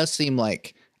 it does seem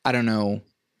like, I don't know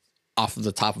off of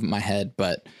the top of my head,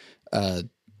 but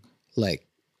like,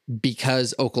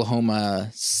 because Oklahoma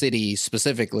City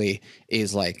specifically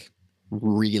is like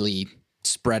really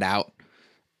spread out,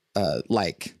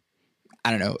 like,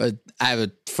 I don't know, I have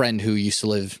a friend who used to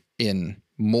live in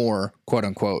Moore, quote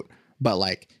unquote, but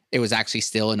like it was actually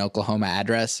still an Oklahoma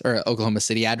address or Oklahoma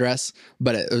City address,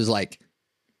 but it was like,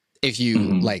 if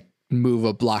you like move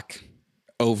a block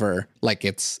over, like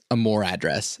it's a Moore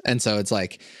address. And so it's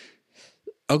like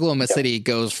Oklahoma City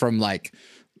goes from like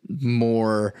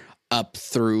Moore up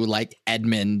through like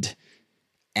Edmond,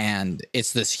 and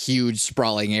it's this huge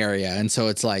sprawling area. And so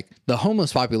it's like the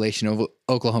homeless population of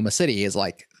Oklahoma City is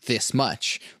like this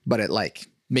much, but it like,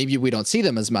 maybe we don't see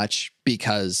them as much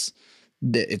because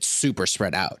it's super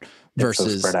spread out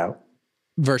versus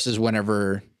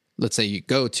whenever, let's say you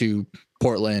go to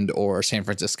Portland or San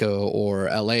Francisco or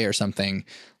LA or something,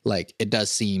 like it does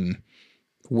seem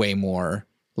way more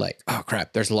like, oh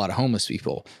crap, there's a lot of homeless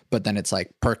people, but then it's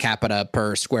like per capita,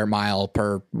 per square mile,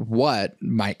 per what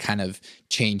might kind of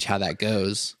change how that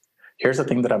goes. Here's the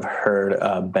thing that I've heard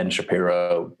Ben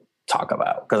Shapiro talk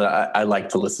about, because I like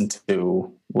to listen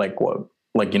to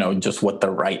just what the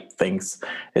right thinks,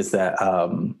 is that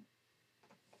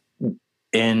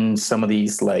in some of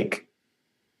these like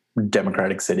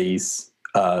democratic cities,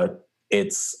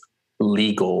 it's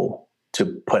legal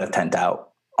to put a tent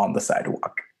out on the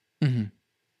sidewalk. Mm-hmm.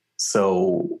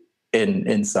 So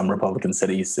in some Republican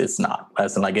cities, it's not.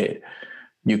 As in, like,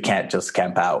 you can't just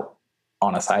camp out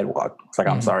on a sidewalk. It's like,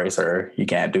 I'm sorry, sir, you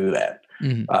can't do that.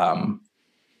 Mm-hmm.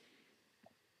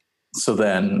 So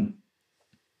then,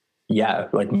 yeah,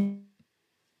 like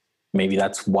maybe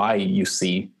that's why you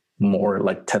see more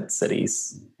like tent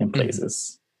cities in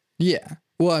places. Yeah.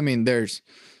 Well, I mean,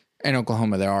 in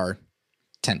Oklahoma, there are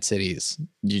tent cities.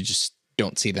 You just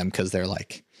don't see them because they're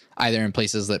like either in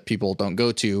places that people don't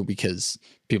go to because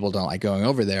people don't like going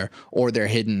over there, or they're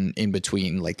hidden in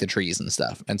between like the trees and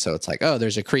stuff. And so it's like, oh,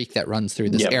 there's a creek that runs through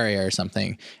this area or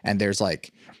something, and there's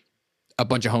like a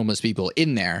bunch of homeless people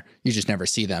in there. You just never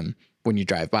see them when you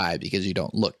drive by because you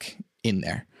don't look in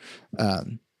there.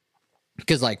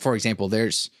 Because like, for example,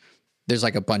 there's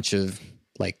like a bunch of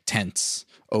like tents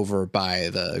over by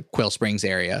the Quail Springs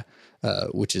area,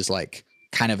 which is like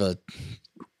kind of a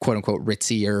quote unquote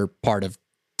ritzier part of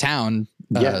town.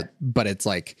 But it's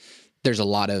like, there's a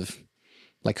lot of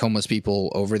like homeless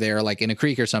people over there, like in a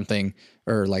creek or something,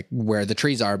 or like where the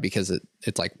trees are, because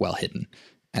it's like well hidden.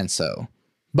 And so,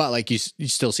 but like you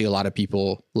still see a lot of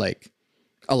people, like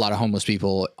a lot of homeless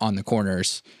people on the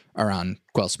corners around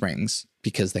Quail Springs,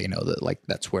 because they know that like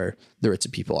that's where the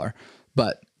ritzy people are.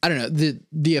 But I don't know,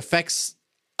 the effects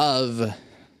of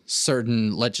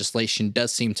certain legislation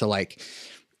does seem to like,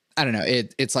 I don't know,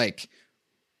 it's like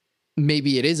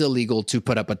maybe it is illegal to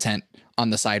put up a tent on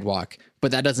the sidewalk,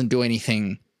 but that doesn't do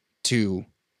anything to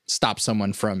stop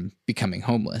someone from becoming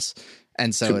homeless.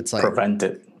 And so it's like prevent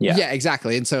it. Yeah,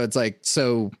 exactly. And so it's like,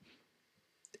 so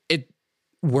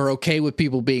we're okay with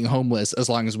people being homeless as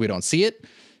long as we don't see it.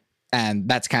 And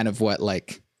that's kind of what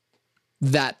like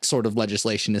that sort of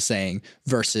legislation is saying,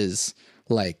 versus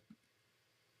like,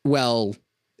 well,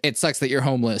 it sucks that you're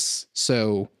homeless,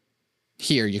 so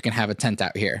here you can have a tent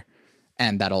out here,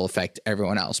 and that'll affect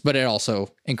everyone else. But it also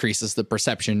increases the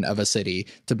perception of a city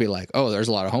to be like, oh, there's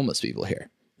a lot of homeless people here,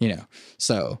 you know?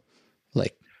 So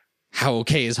like, how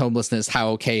okay is homelessness? How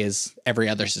okay is every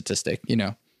other statistic, you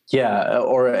know? Yeah.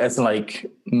 Or as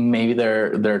like, maybe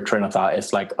their train of thought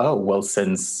is like, oh, well,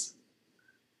 since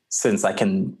I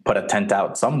can put a tent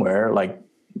out somewhere, like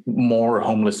more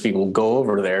homeless people go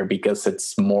over there because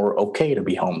it's more okay to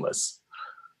be homeless.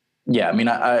 Yeah. I mean,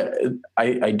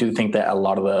 I do think that a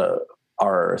lot of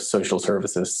our social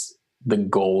services, the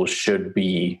goal should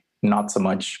be not so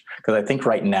much, because I think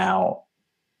right now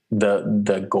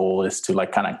the goal is to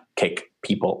like kind of kick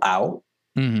people out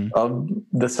of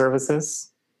the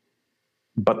services,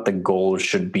 but the goal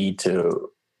should be to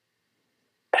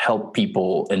help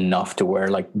people enough to where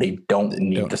like they don't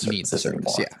need the services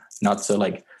anymore. Yeah. Not so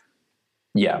like,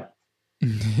 yeah,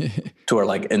 to where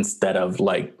like instead of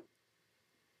like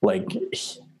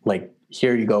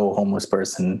here you go, homeless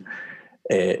person,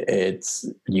 it's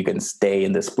you can stay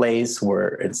in this place where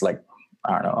it's like,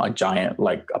 I don't know, a giant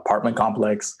like apartment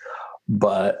complex,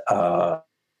 but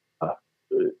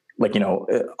like, you know,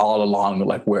 all along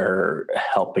like we're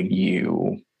helping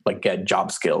you like get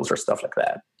job skills or stuff like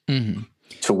that,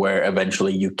 to where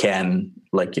eventually you can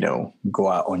like, you know, go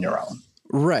out on your own.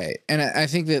 Right. And I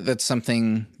think that that's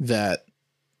something that,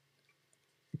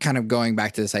 kind of going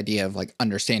back to this idea of like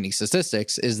understanding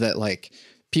statistics, is that like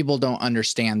people don't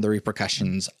understand the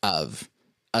repercussions of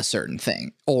a certain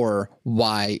thing or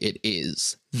why it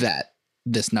is that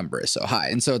this number is so high.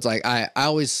 And so it's like, I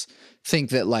always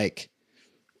think that like,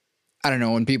 I don't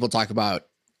know, when people talk about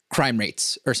crime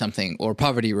rates or something or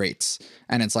poverty rates,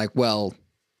 and it's like, well,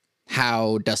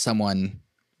 how does someone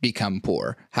become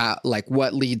poor? How, like,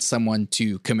 what leads someone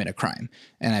to commit a crime?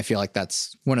 And I feel like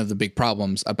that's one of the big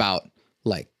problems about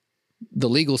like the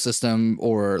legal system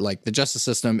or like the justice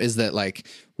system, is that like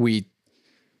we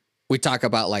talk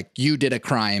about like you did a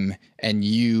crime and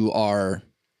you are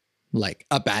like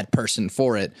a bad person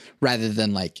for it, rather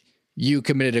than like you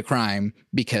committed a crime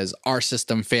because our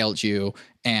system failed you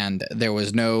and there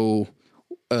was no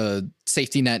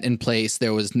safety net in place,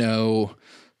 there was no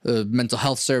mental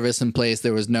health service in place,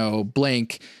 there was no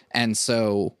blank, and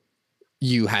so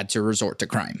you had to resort to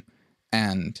crime.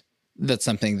 And that's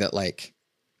something that like,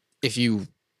 if you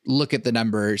look at the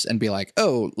numbers and be like,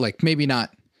 oh, like maybe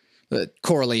not, the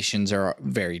correlations are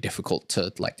very difficult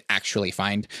to like actually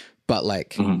find, but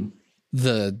like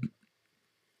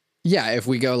if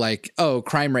we go like, oh,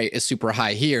 crime rate is super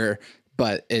high here,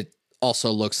 but it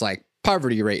also looks like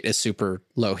poverty rate is super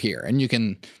low here. And you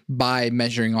can, by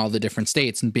measuring all the different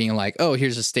states and being like, oh,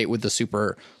 here's a state with a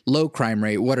super low crime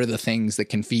rate, what are the things that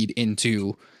can feed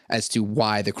into as to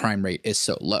why the crime rate is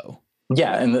so low?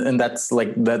 Yeah, and that's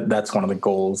like that's one of the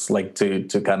goals, like to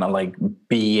kind of like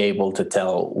be able to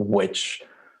tell which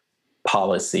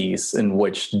policies and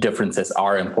which differences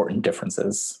are important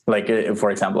differences. Like,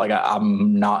 for example, like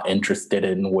I'm not interested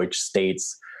in which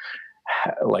states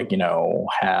like, you know,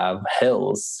 have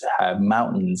hills, have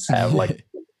mountains, have like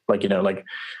like, you know,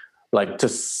 like to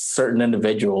certain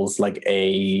individuals, like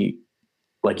a,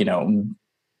 like, you know,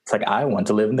 it's like, I want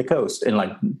to live in the coast, and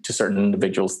like to certain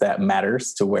individuals that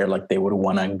matters to where like they would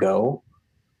want to go.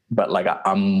 But like,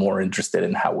 I'm more interested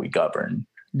in how we govern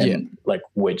and like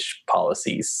which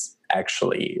policies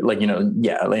actually, like, you know,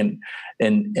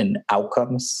 and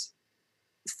outcomes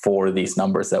for these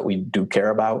numbers that we do care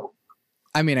about.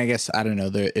 I mean, I guess, I don't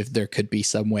know if there could be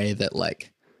some way that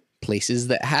like places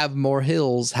that have more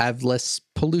hills have less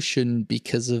pollution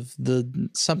because of the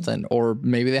something, or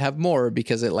maybe they have more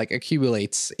because it like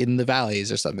accumulates in the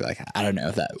valleys or something like that. I don't know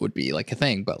if that would be like a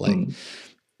thing, but like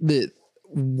the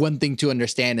one thing to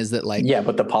understand is that like,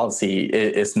 but the policy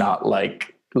is not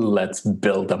like, let's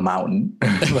build a mountain.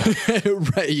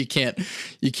 right. You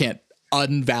can't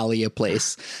unvalley a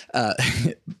place.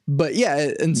 But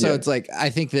yeah. And so it's like, I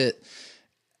think that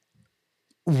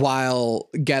while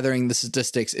gathering the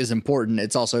statistics is important,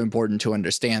 it's also important to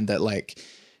understand that like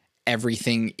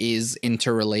everything is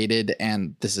interrelated,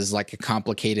 and this is like a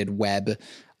complicated web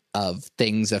of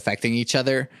things affecting each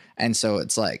other. And so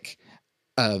it's like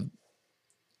a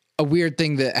weird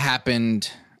thing that happened,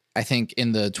 I think,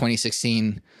 in the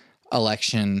 2016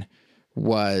 election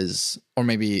was, or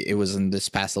maybe it was in this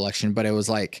past election, but it was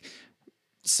like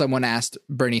someone asked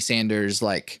Bernie Sanders,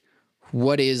 like,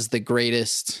 what is the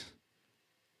greatest,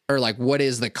 or like, what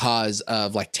is the cause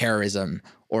of like terrorism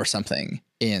or something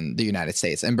in the United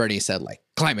States? And Bernie said like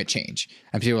climate change.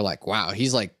 And people were like, wow,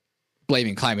 he's like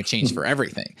blaming climate change for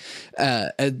everything.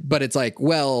 But it's like,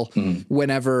 well,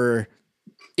 whenever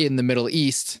in the Middle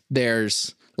East,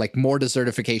 there's like more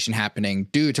desertification happening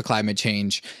due to climate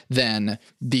change, then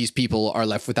these people are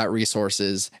left without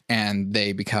resources and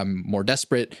they become more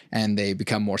desperate and they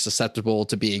become more susceptible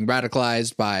to being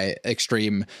radicalized by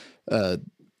extreme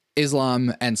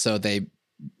Islam, and so they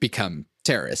become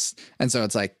terrorists. And so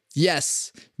it's like,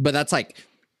 yes, but that's like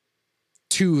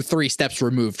 2-3 steps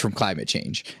removed from climate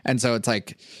change. And so it's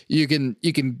like, you can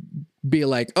be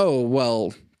like, oh,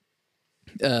 well,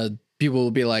 people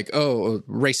will be like, oh,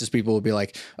 racist people will be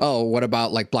like, oh, what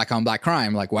about like black on black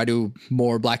crime? Like, why do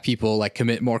more black people like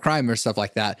commit more crime or stuff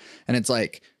like that? And it's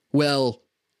like, well,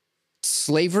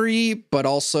 slavery, but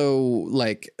also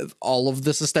like all of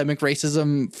the systemic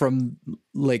racism from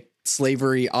like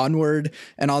slavery onward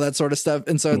and all that sort of stuff.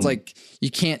 And so it's like, you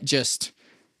can't just,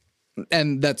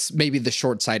 and that's maybe the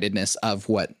short-sightedness of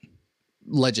what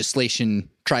legislation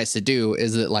tries to do,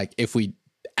 is that like, if we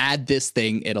add this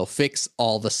thing, it'll fix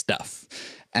all the stuff.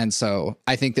 And so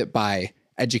I think that by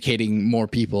educating more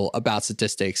people about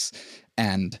statistics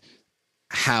and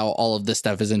how all of this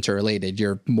stuff is interrelated,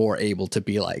 you're more able to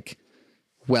be like,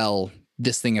 well,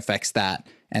 this thing affects that,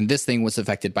 and this thing was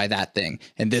affected by that thing,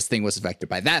 and this thing was affected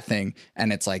by that thing.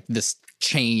 And it's like this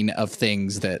chain of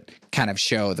things that kind of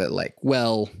show that like,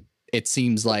 well, it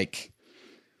seems like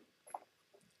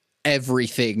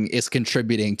everything is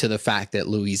contributing to the fact that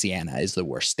Louisiana is the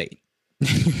worst state.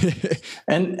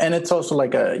 And it's also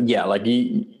like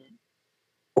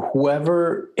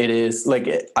whoever it is,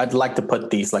 like I'd like to put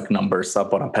these like numbers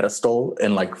up on a pedestal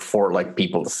and like for like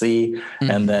people to see.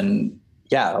 Mm-hmm. And then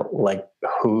like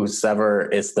whoever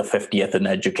is the 50th in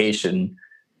education,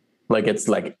 like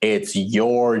it's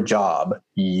your job,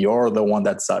 you're the one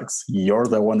that sucks, you're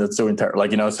the one that's doing terrible,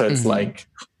 like, so it's like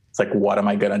what am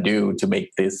I gonna do to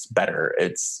make this better?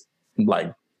 It's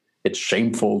like it's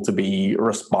shameful to be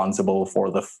responsible for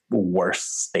the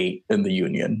worst state in the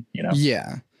union,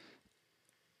 Yeah.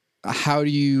 How do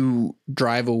you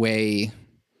drive away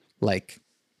like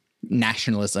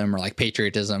nationalism or like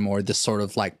patriotism or this sort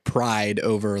of like pride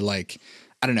over like,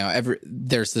 I don't know,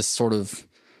 there's this sort of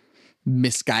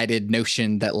misguided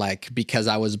notion that like, because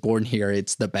I was born here,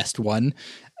 it's the best one.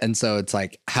 And so it's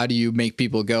like, how do you make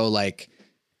people go like,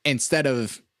 instead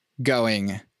of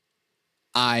going,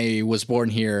 I was born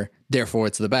here, therefore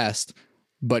it's the best,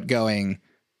 but going,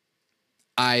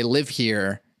 I live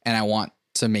here and I want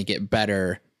to make it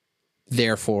better,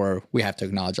 therefore we have to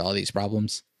acknowledge all these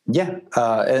problems. Yeah.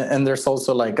 And there's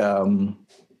also like there's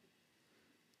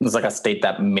like a state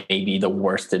that may be the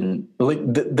worst in like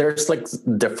there's like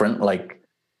different like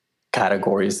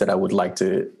categories that I would like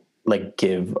to like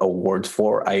give awards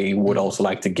for. I would also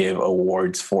like to give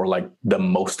awards for like the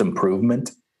most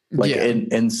improvement, like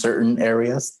in certain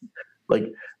areas.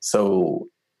 Like, so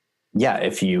yeah,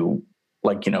 if you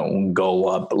like, go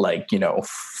up like, 4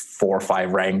 or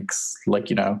 5 ranks,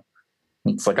 like,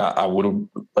 it's like I would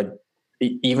like,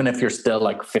 even if you're still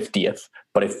like 50th,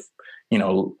 but if,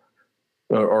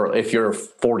 or if you're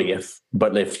 40th,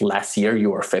 but if last year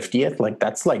you were 50th, like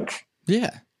that's like,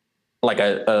 like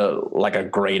a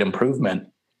great improvement.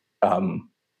 I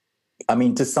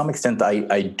mean, to some extent,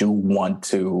 I do want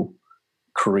to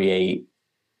create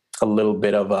a little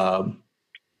bit of a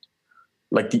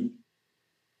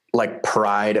like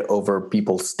pride over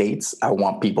people's states. I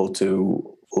want people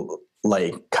to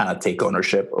like kind of take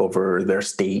ownership over their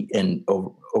state and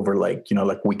over like,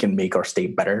 like we can make our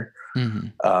state better.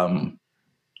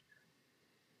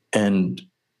 And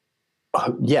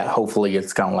hopefully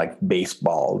it's kind of like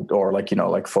baseball or like,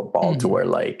 like football to where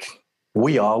like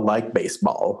we all like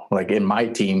baseball, like in my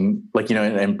team, like,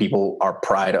 and people are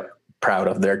proud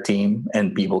of their team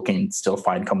and people can still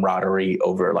find camaraderie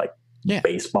over like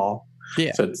baseball.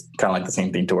 So it's kind of like the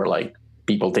same thing to where like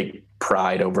people take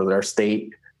pride over their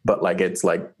state, but like it's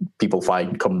like people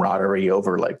find camaraderie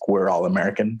over like we're all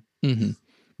American.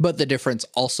 But the difference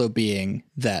also being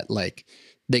that like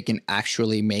they can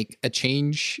actually make a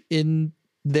change in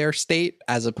their state,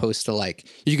 as opposed to like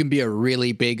you can be a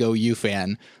really big OU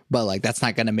fan, but like that's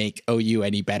not going to make OU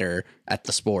any better at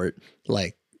the sport,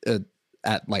 like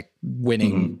at like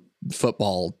winning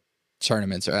football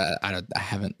tournaments. Or I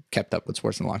haven't kept up with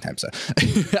sports in a long time, so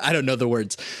I don't know the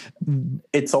words.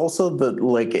 It's also the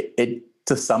like it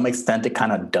to some extent it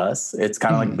kind of does. It's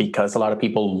kind of like because a lot of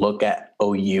people look at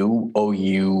OU,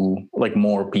 like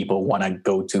more people want to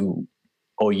go to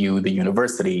OU, the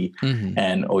university,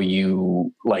 and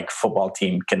OU like football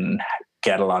team can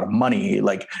get a lot of money.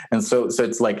 Like, and so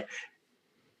it's like,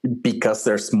 because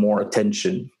there's more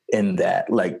attention in that,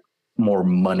 like more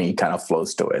money kind of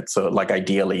flows to it. So like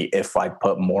ideally, if I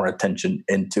put more attention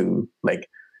into like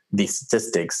these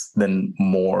statistics, then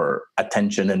more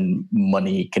attention and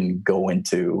money can go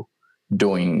into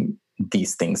doing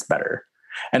these things better.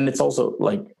 And it's also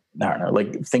like, I don't know,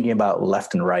 like thinking about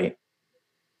left and right,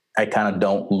 I kind of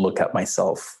don't look at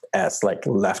myself as like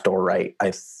left or right.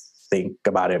 I think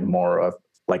about it more of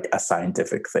like a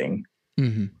scientific thing,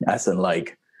 as in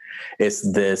like,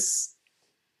 is this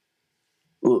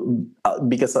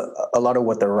because a lot of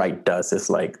what the right does is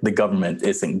like the government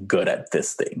isn't good at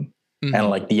this thing. And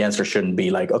like the answer shouldn't be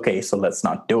like, okay, so let's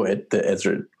not do it. The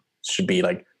answer should be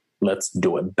like, let's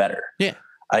do it better. Yeah.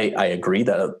 I agree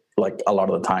that like a lot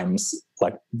of the times,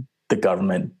 like the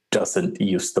government doesn't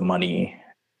use the money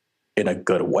in a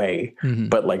good way,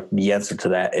 but like the answer to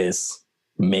that is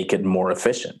make it more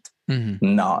efficient,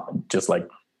 not just like,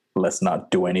 let's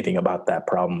not do anything about that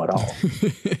problem at all.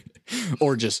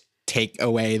 Or just take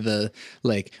away the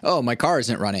like, oh, my car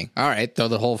isn't running. All right, throw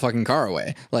the whole fucking car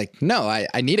away. Like, no,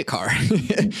 I need a car.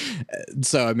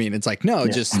 So, I mean, it's like, no,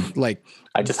 just like,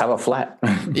 I just have a flat.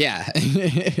 Yeah.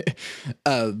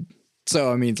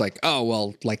 So, I mean, it's like, oh,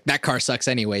 well, like that car sucks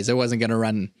anyways. It wasn't going to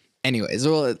run anyways.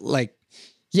 Well, like,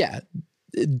 yeah,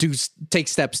 take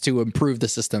steps to improve the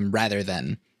system rather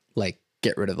than like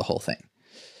get rid of the whole thing.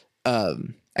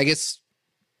 I guess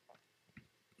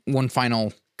one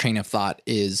final train of thought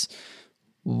is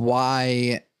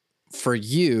why, for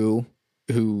you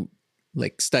who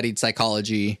like studied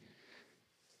psychology,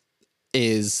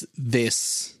 is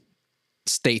this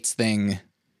states thing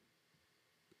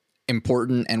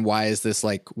important, and why is this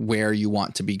like where you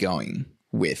want to be going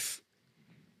with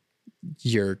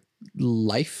your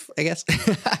life, I guess?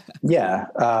 Yeah.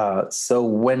 So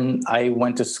when I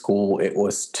went to school, it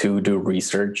was to do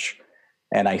research,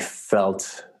 and I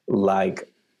felt like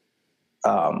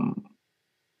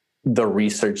the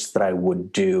research that I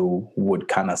would do would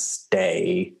kind of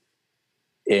stay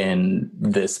in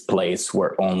this place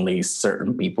where only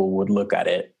certain people would look at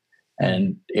it,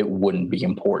 and it wouldn't be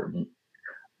important.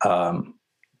 And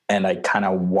I kind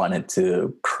of wanted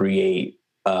to create.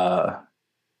 I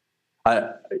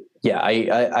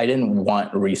didn't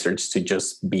want research to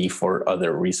just be for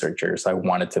other researchers. I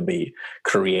wanted to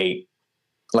create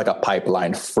like a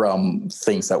pipeline from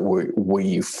things that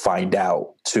we find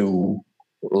out to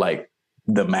like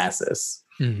the masses.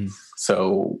 Mm-hmm.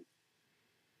 So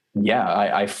yeah,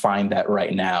 I find that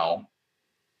right now,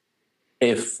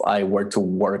 if I were to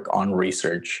work on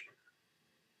research,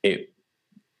 it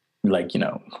like,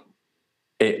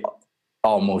 it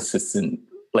almost isn't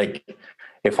like,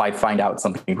 if I find out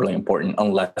something really important,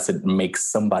 unless it makes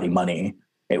somebody money,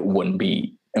 it wouldn't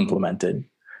be implemented.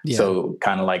 Yeah. So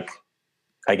kind of like,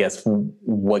 I guess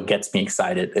what gets me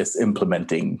excited is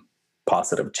implementing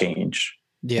positive change.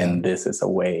 Yeah. And this is a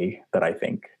way that I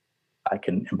think I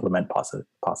can implement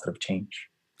positive change.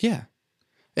 Yeah.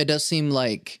 It does seem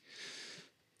like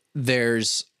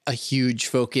there's a huge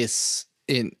focus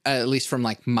in, at least from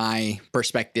like my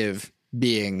perspective,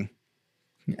 being,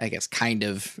 I guess, kind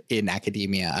of in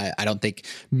academia. I don't think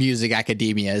music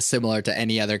academia is similar to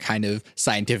any other kind of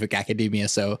scientific academia,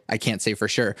 so I can't say for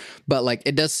sure. But like,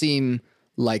 it does seem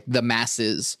like the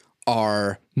masses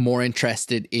are more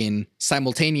interested in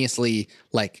simultaneously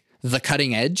like the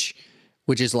cutting edge,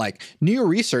 which is like new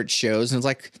research shows, and it's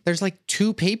like there's like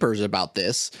 2 papers about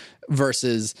this,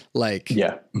 versus like,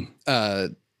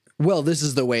 well, this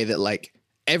is the way that like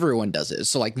everyone does it.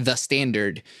 So like the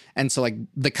standard, and so like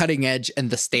the cutting edge and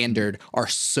the standard are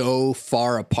so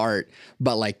far apart,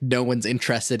 but like no one's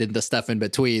interested in the stuff in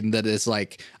between that is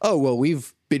like, oh, well,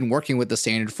 we've been working with the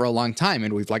standard for a long time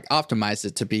and we've like optimized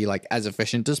it to be like as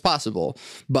efficient as possible.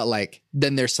 But like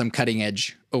then there's some cutting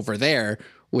edge over there,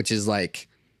 which is like,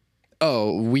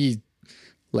 oh, we've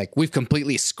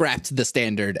completely scrapped the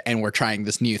standard and we're trying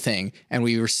this new thing, and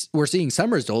we're seeing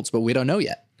some results, but we don't know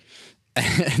yet.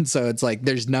 And so it's like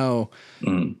there's no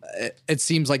it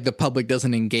seems like the public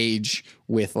doesn't engage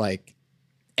with like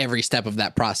every step of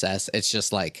that process. It's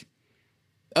just like,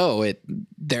 oh,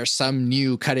 there's some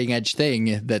new cutting edge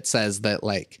thing that says that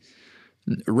like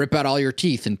rip out all your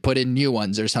teeth and put in new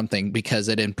ones or something because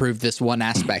it improved this one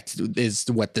aspect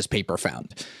is what this paper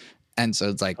found. And so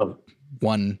it's like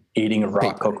one eating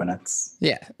raw coconuts.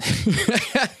 Yeah.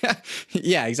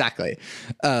 Yeah, exactly.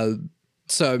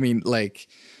 So I mean, like,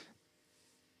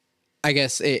 I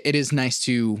guess it is nice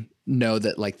to know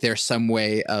that like there's some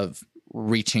way of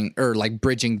reaching or like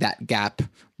bridging that gap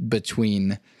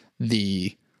between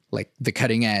the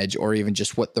cutting edge or even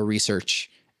just what the research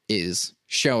is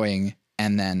showing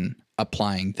and then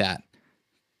applying that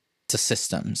to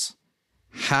systems.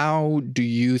 How do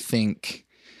you think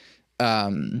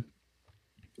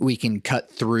we can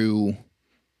cut through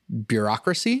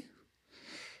bureaucracy?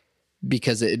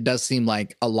 Because it does seem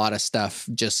like a lot of stuff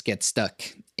just gets stuck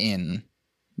in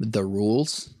the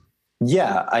rules.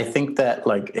 Yeah, I think that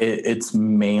like it's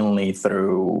mainly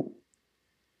through,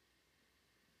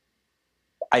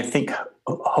 I think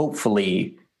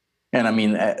hopefully, and I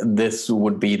mean, this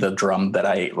would be the drum that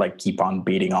I like keep on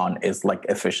beating on, is like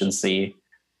efficiency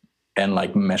and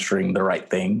like measuring the right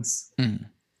things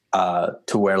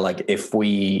to where like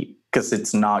because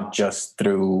it's not just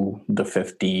through the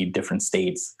 50 different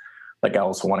states. Like I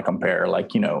also want to compare like,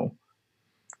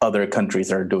 other countries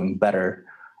that are doing better,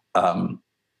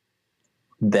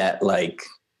 that like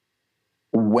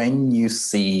when you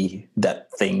see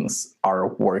that things are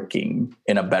working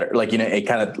in a better, like, it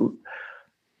kind of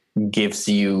gives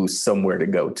you somewhere to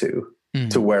go to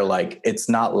where like, it's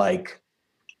not like,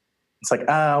 it's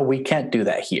like, we can't do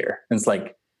that here. And it's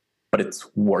like, but it's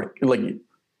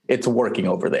working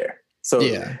over there. So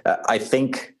yeah. I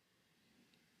think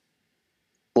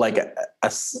like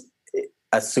as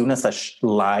soon as a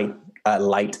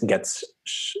light gets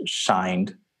shown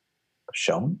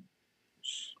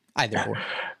either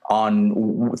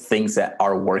on things that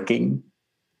are working,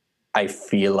 I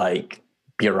feel like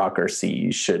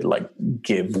bureaucracy should like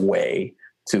give way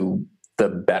to the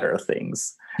better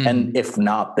things. And if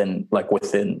not, then like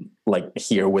within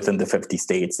the 50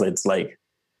 states, it's like,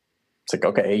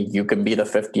 okay, you can be the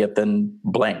 50th and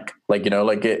blank. Like,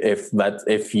 like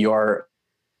if you're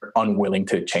unwilling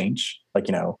to change. Like,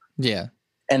 you know, Yeah.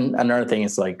 and another thing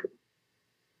is like,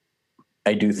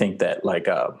 I do think that like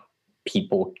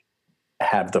people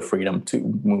have the freedom to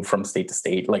move from state to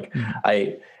state. Like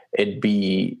it'd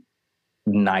be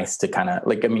nice to kind of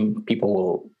like, I mean, people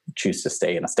will choose to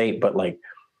stay in a state, but like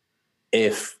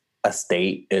if a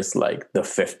state is like the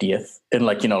 50th and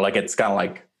like, you know, like it's kind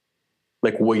of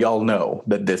like we all know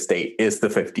that this state is the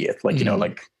 50th, like, you know,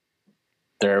 like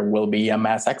there will be a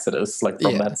mass exodus like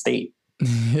from that state.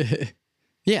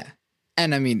 Yeah.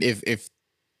 And I mean, if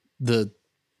the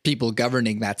people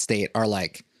governing that state are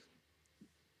like,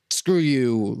 screw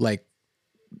you, like,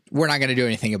 we're not going to do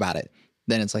anything about it,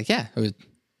 then it's like, yeah, all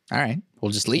right,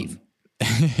 we'll just leave.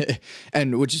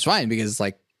 And which is fine because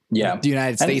like, the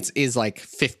United States is like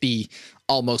 50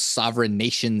 almost sovereign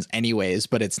nations anyways,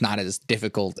 but it's not as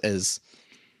difficult as,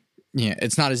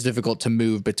 it's not as difficult to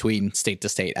move between state to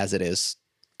state as it is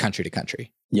country to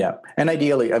country. Yeah. And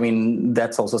ideally, I mean,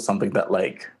 that's also something that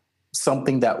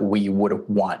we would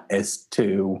want is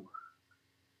to,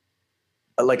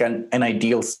 like an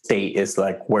ideal state is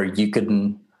like where you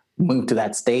can move to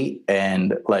that state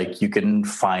and like you can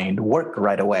find work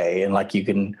right away and like you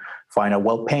can find a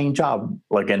well-paying job,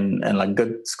 like and like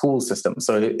good school system.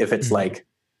 So if it's like,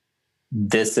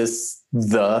 this is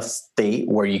the state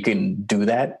where you can do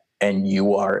that and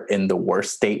you are in the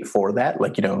worst state for that,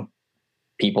 like, you know,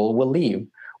 people will leave.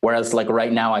 Whereas like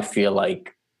right now, I feel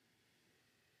like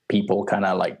people kind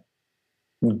of like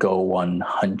go on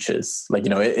hunches. Like, you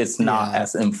know, it's not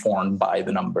as informed by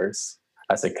the numbers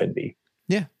as it could be.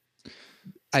 Yeah.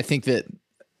 I think that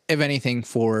if anything,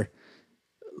 for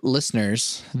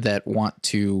listeners that want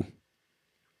to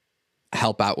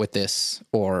help out with this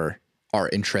or are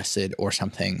interested or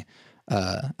something,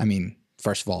 I mean,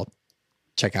 first of all,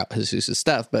 check out Jesus's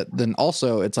stuff, but then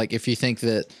also it's like, if you think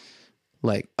that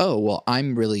like, oh, well,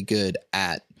 I'm really good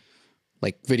at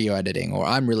like video editing, or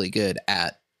I'm really good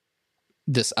at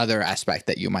this other aspect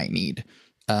that you might need,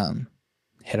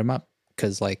 hit him up.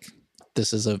 Cause like,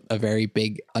 this is a very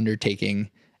big undertaking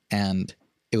and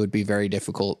it would be very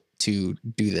difficult to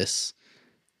do this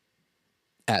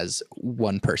as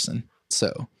one person.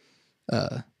 So,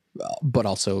 but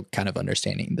also kind of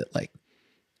understanding that like,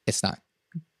 it's not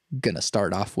going to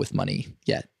start off with money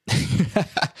yet.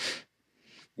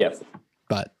 Yes.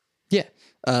 But yeah.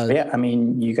 I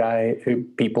mean,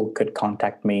 people could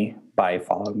contact me by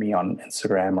following me on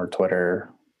Instagram or Twitter,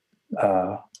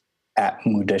 at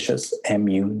Muditious,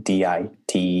 Muditious.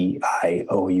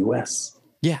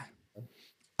 Yeah.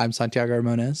 I'm Santiago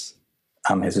Ramones.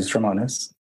 I'm Jesus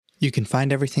Ramones. You can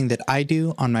find everything that I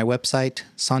do on my website,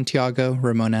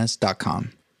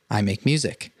 santiagoramones.com. I make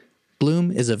music. Bloom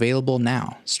is available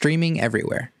now, streaming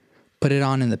everywhere. Put it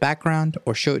on in the background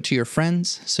or show it to your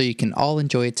friends so you can all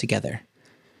enjoy it together.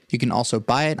 You can also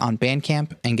buy it on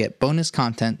Bandcamp and get bonus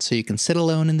content so you can sit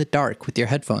alone in the dark with your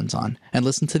headphones on and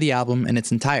listen to the album in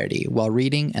its entirety while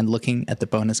reading and looking at the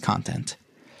bonus content.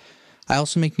 I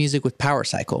also make music with Power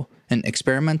Cycle, an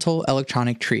experimental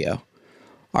electronic trio.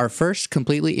 Our first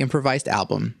completely improvised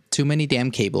album, Too Many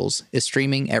Damn Cables, is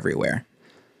streaming everywhere.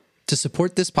 To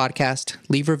support this podcast,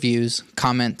 leave reviews,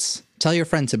 comments, tell your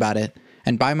friends about it,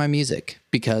 and buy my music,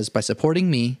 because by supporting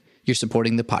me, you're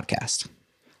supporting the podcast.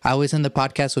 I always end the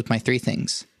podcast with my 3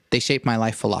 things. They shape my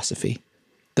life philosophy.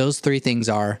 Those 3 things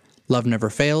are: love never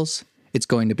fails, it's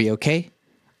going to be okay,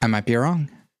 I might be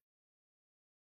wrong.